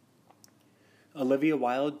 Olivia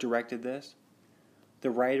Wilde directed this. The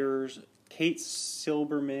writers Kate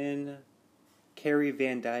Silberman, Carrie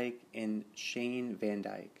Van Dyke, and Shane Van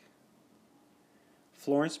Dyke.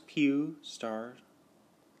 Florence Pugh stars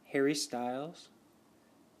Harry Styles,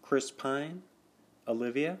 Chris Pine,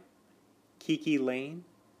 Olivia, Kiki Lane,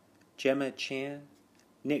 Gemma Chan,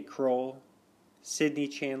 Nick Kroll, Sydney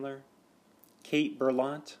Chandler, Kate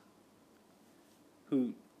Berlant,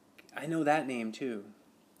 who, I know that name too.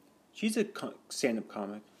 She's a stand-up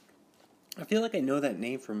comic. I feel like I know that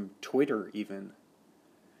name from Twitter even.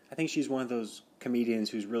 I think she's one of those comedians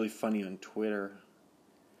who's really funny on Twitter.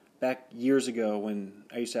 Back years ago when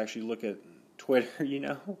I used to actually look at Twitter, you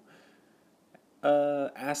know.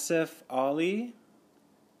 Asif Ali,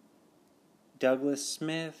 Douglas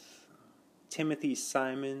Smith, Timothy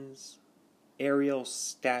Simons, Ariel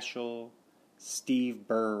Stachel, Steve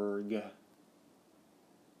Berg.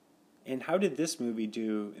 And how did this movie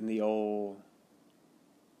do in the old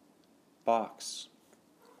box?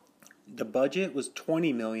 The budget was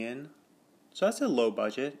 $20 million. So that's a low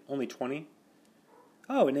budget, only 20.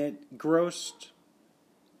 Oh, and it grossed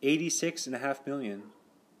 $86.5 million.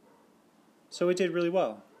 So it did really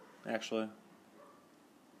well, actually.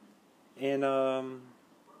 And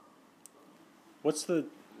what's the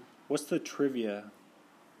trivia?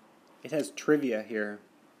 It has trivia here.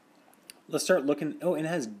 Let's start looking. Oh, and it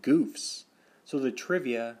has goofs. So the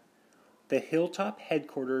trivia, the hilltop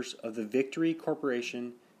headquarters of the Victory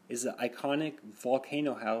Corporation is the iconic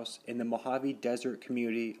Volcano House in the Mojave Desert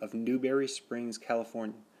community of Newberry Springs,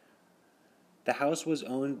 California. The house was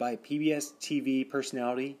owned by PBS TV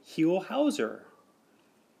personality Huell Howser,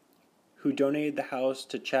 who donated the house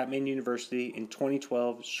to Chapman University in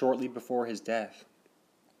 2012, shortly before his death.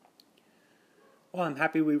 Well, I'm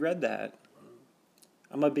happy we read that.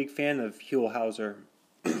 I'm a big fan of Huell Howser.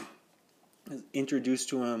 Introduced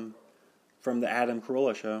to him from the Adam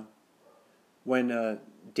Carolla show, when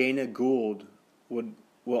Dana Gould will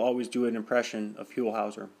always do an impression of Huell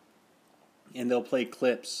Howser. And they'll play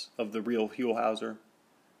clips of the real Huell Howser.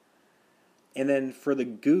 And then for the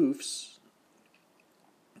goofs,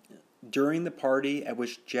 during the party at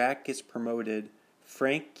which Jack gets promoted,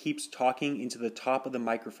 Frank keeps talking into the top of the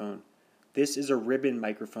microphone. This is a ribbon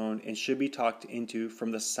microphone and should be talked into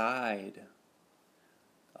from the side.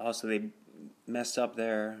 Oh, so they messed up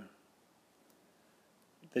there.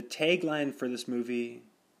 The tagline for this movie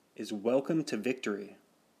is "Welcome to Victory."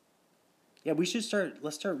 Yeah,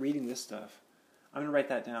 let's start reading this stuff. I'm going to write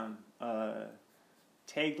that down.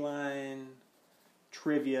 Tagline,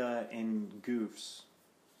 trivia, and goofs.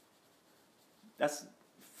 That's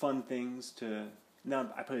fun things to... Now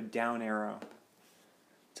I put a down arrow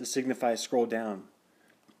to signify scroll down.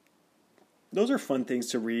 Those are fun things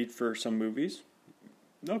to read for some movies.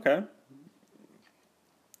 Okay.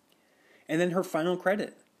 And then her final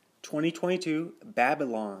credit, 2022,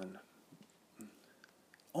 Babylon.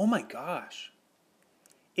 Oh my gosh.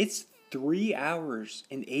 It's 3 hours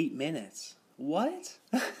and 8 minutes. What?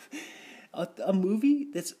 a movie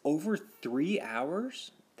that's over 3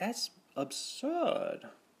 hours? That's absurd.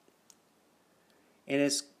 And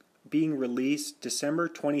it's being released December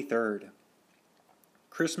 23rd.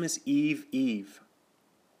 Christmas Eve.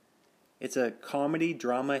 It's a comedy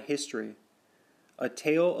drama history. A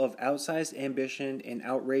tale of outsized ambition and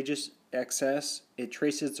outrageous excess. It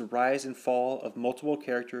traces the rise and fall of multiple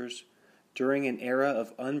characters during an era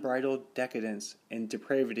of unbridled decadence and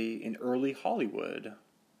depravity in early Hollywood.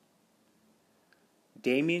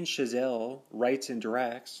 Damien Chazelle writes and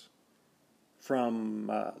directs from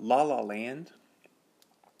La La Land.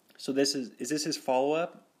 So is this his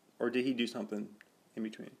follow-up, or did he do something in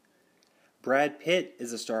between? Brad Pitt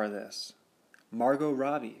is the star of this. Margot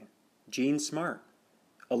Robbie, Jean Smart,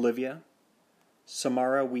 Olivia,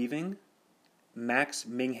 Samara Weaving, Max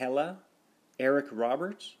Minghella, Eric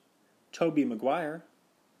Roberts, Tobey Maguire,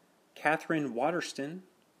 Catherine Waterston,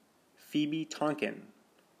 Phoebe Tonkin.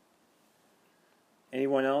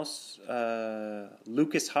 Anyone else?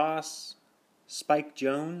 Lucas Haas, Spike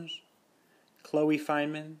Jonze, Chloe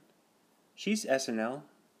Fineman. She's SNL.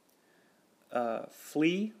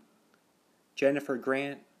 Flea, Jennifer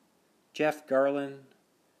Grant, Jeff Garland,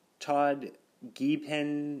 Todd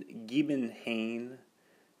Giebenhain,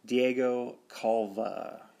 Diego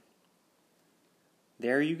Calva.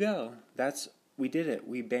 There you go. We did it.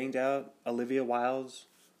 We banged out Olivia Wilde's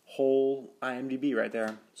whole IMDb right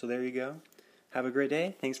there. So there you go. Have a great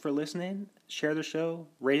day. Thanks for listening. Share the show.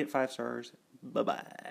 Rate it 5 stars. Bye-bye.